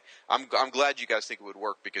okay. I'm glad you guys think it would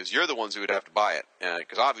work because you're the ones who would have to buy it.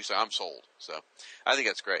 Because obviously I'm sold. So I think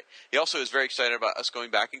that's great. He also is very excited about us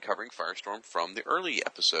going back and covering Firestorm from the early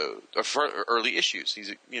episode or early issues.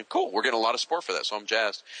 He's cool. We're getting a lot of support for that, so I'm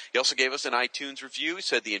jazzed. He also gave us an iTunes review. He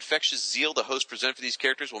said the infectious zeal the host present for these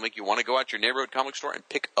characters will make you want to go out to your neighborhood comic store and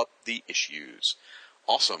pick up the issues.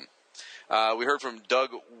 Awesome. We heard from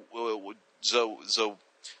Doug Zawizka.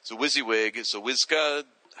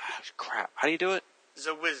 Crap. How do you do it?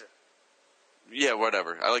 Zawizza. Yeah,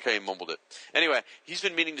 whatever. I like how you mumbled it. Anyway, he's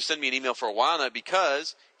been meaning to send me an email for a while now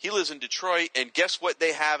because he lives in Detroit, and guess what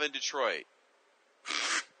they have in Detroit?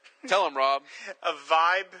 Tell him, Rob. A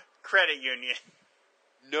Vibe credit union.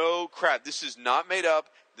 No crap. This is not made up.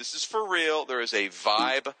 This is for real. There is a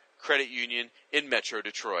Vibe credit union in Metro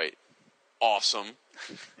Detroit. Awesome.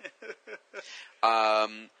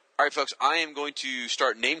 All right, folks, I am going to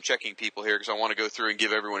start name-checking people here because I want to go through and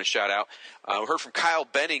give everyone a shout-out. We heard from Kyle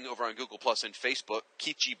Benning over on Google Plus and Facebook,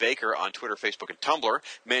 Keith G. Baker on Twitter, Facebook, and Tumblr,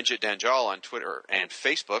 Manjit Danjal on Twitter and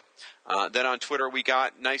Facebook. Then on Twitter, we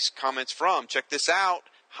got nice comments from, check this out,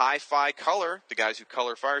 Hi-Fi Color, the guys who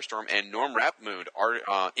color Firestorm, and Norm Rapmood,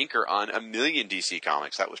 inker on a million DC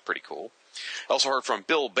comics. That was pretty cool. Also heard from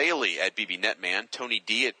Bill Bailey at BB Netman, Tony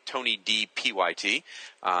D at Tony D PYT,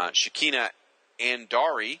 Shakina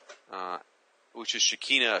Andari, which is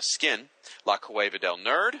Shakina Skin, La Cueva del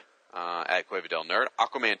Nerd, at Cueva del Nerd,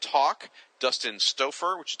 Aquaman Talk, Dustin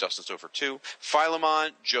Stouffer, which is Dustin Stouffer 2,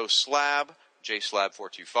 Philemon, Joe Slab, J Slab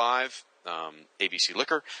 425, ABC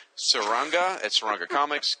Liquor, Saranga at Saranga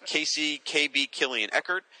Comics, Casey, KB, Killian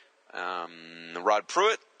Eckert, Rod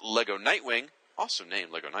Pruitt, Lego Nightwing, awesome name,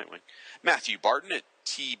 Lego Nightwing, Matthew Barton at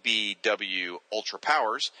TBW Ultra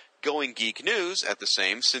Powers, Going Geek News at the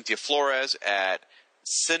same, Cynthia Flores at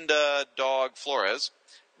Cinda Dog Flores,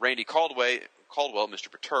 Randy Caldwell,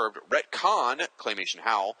 Mr. Perturbed, Rhett Kahn, Claymation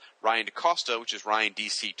Howl, Ryan DaCosta, which is Ryan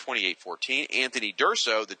DC 2814, Anthony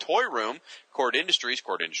Durso, The Toy Room, Cord Industries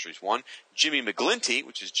 1, Jimmy McGlinty,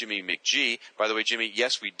 which is Jimmy McG. By the way, Jimmy,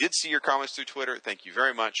 yes, we did see your comments through Twitter. Thank you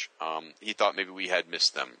very much. He thought maybe we had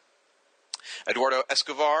missed them. Eduardo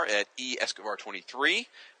Escobar at E Escobar 23,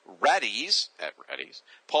 Raddies at Raddies,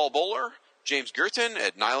 Paul Bowler, James Gerton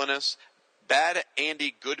at Nylanus, Bad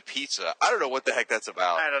Andy Good Pizza. I don't know what the heck that's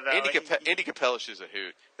about. I don't know. Andy Capellish is a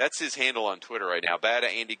hoot. That's his handle on Twitter right now. Bad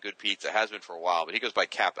Andy Good Pizza. Has been for a while, but he goes by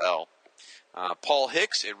Cap L. Paul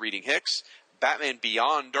Hicks at Reading Hicks, Batman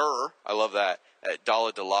Beyonder. I love that. At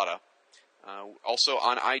Dalla Delata. Also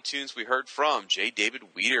on iTunes, we heard from J.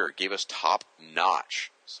 David Weeder. Gave us top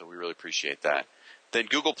notch. So we really appreciate that. Then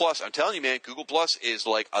Google Plus. I'm telling you, man, Google Plus is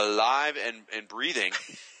like alive and breathing.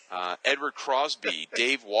 Edward Crosby,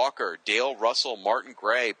 Dave Walker, Dale Russell, Martin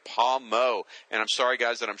Gray, Paul Moe. And I'm sorry,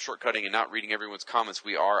 guys, that I'm shortcutting and not reading everyone's comments.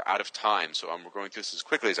 We are out of time, so I'm going through this as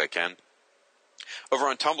quickly as I can. Over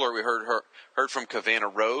on Tumblr, we heard from Cavanna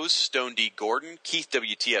Rose, Stone D. Gordon, Keith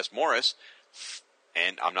W.T.S. Morris,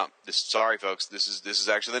 and sorry, folks, this is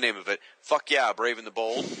actually the name of it. Fuck yeah, Brave and the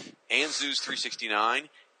Bold, Anzus 369,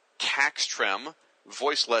 Caxtrem,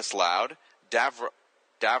 Voice Less Loud, Davralat.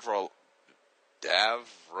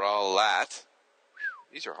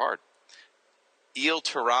 These are hard. Eel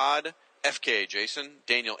Tarad, FK Jason,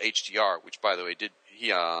 Daniel HDR, which by the way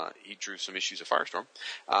he drew some issues of Firestorm.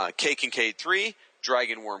 K Kincaid 3,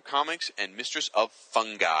 Dragon Worm Comics, and Mistress of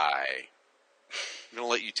Fungi. I'm gonna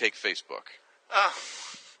let you take Facebook.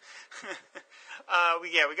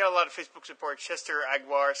 We got a lot of Facebook support. Chester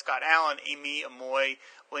Aguilar, Scott Allen, Amy Amoy,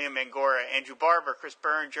 William Angora, Andrew Barber, Chris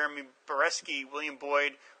Byrne, Jeremy Boreski, William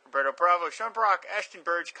Boyd, Roberto Bravo, Sean Brock, Ashton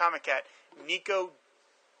Burge, Comic Cat, Nico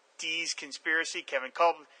D's Conspiracy, Kevin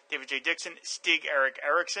Culp, David J. Dixon, Stig Eric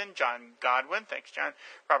Erickson, John Godwin, thanks John,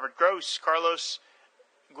 Robert Gross, Carlos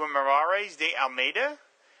Guimaraes de Almeida,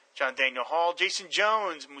 John Daniel Hall, Jason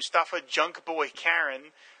Jones, Mustafa Junk Boy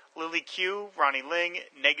Karen, Lily Q, Ronnie Ling,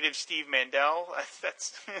 Negative Steve Mandel,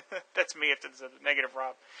 that's me after the Negative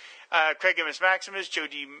Rob, Craig M.S. Maximus, Joe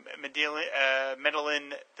D.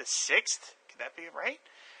 Medellin the Sixth, could that be right?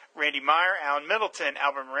 Randy Meyer, Alan Middleton,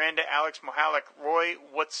 Albert Miranda, Alex Mohalik, Roy,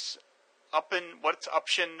 What's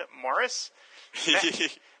Upshin Morris,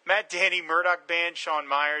 Matt Danny, Murdoch Band, Sean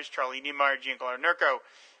Myers, Charlie Niemeyer, Giancarlo Nurko,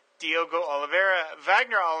 Diogo Oliveira,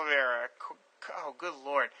 Wagner Oliveira, oh good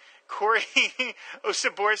lord, Corey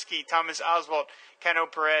Osaborski, Thomas Oswald, Cano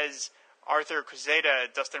Perez, Arthur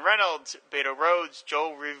Cazeta, Dustin Reynolds, Beto Rhodes,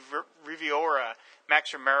 Joel Riviera,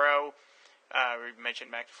 Max Romero, We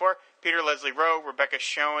mentioned Mac before. Peter Leslie Rowe, Rebecca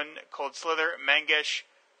Schoen, Cold Slither, Mangesh,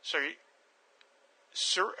 Surian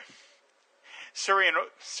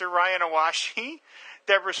Awashi,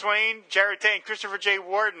 Deborah Swain, Jared Tay, and Christopher J.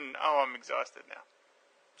 Warden. Oh, I'm exhausted now.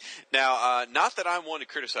 Now, not that I'm one to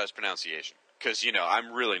criticize pronunciation, because,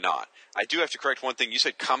 I'm really not. I do have to correct one thing. You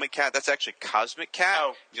said Comic Cat. That's actually Cosmic Cat.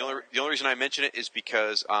 Oh, the only reason I mention it is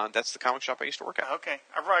because that's the comic shop I used to work at. Okay.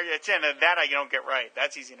 It's in that I don't get right.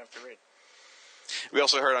 That's easy enough to read. We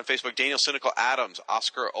also heard on Facebook Daniel Cynical Adams,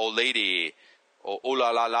 Oscar O'Lady, Oh la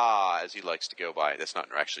la la, as he likes to go by. That's not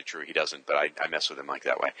actually true. He doesn't, but I mess with him like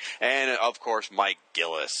that way. And, of course, Mike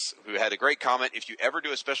Gillis, who had a great comment. If you ever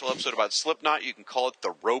do a special episode about Slipknot, you can call it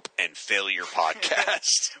the Rope and Failure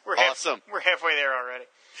Podcast. Awesome. We're halfway there already.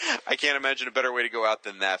 I can't imagine a better way to go out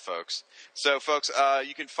than that, folks. So, folks,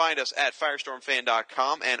 you can find us at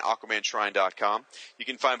firestormfan.com and aquamanshrine.com. You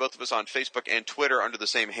can find both of us on Facebook and Twitter under the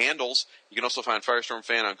same handles. You can also find Firestorm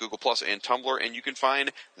Fan on Google Plus and Tumblr, and you can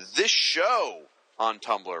find this show on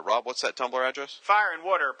Tumblr. Rob, what's that Tumblr address?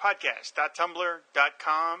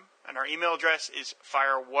 fireandwaterpodcast.tumblr.com, and our email address is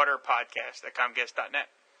firewaterpodcast@comcast.net.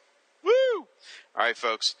 Woo! All right,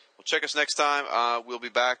 folks. Well, check us next time. We'll be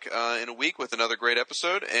back in a week with another great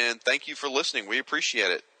episode, and thank you for listening. We appreciate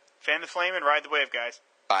it. Fan the flame and ride the wave, guys.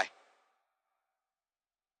 Bye.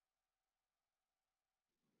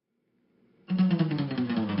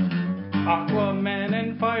 Aquaman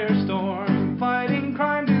and Firestorm fighting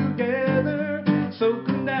crime together. Soak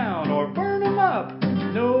 'em down or burn 'em up.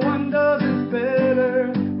 No one does it better.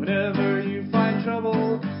 Whenever you find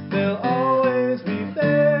trouble, they'll always be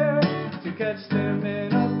there to catch them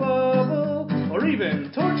in a bubble or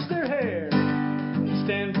even torch their hair.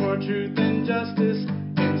 Stand for truth and justice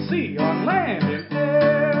in sea, on land, and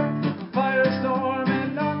air. Firestorm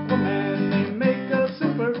and Aquaman, they make a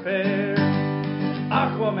super pair.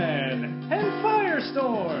 Aquaman and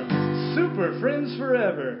Firestorm, super friends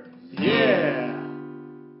forever. Yeah!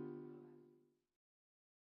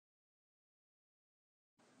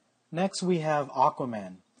 Next we have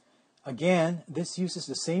Aquaman. Again, this uses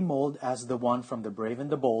the same mold as the one from The Brave and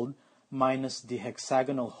the Bold, minus the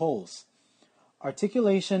hexagonal holes.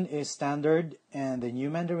 Articulation is standard, and the new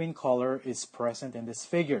Mandarin color is present in this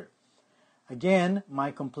figure. Again, my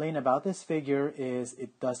complaint about this figure is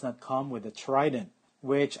it does not come with a trident,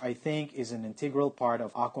 which I think is an integral part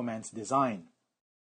of Aquaman's design.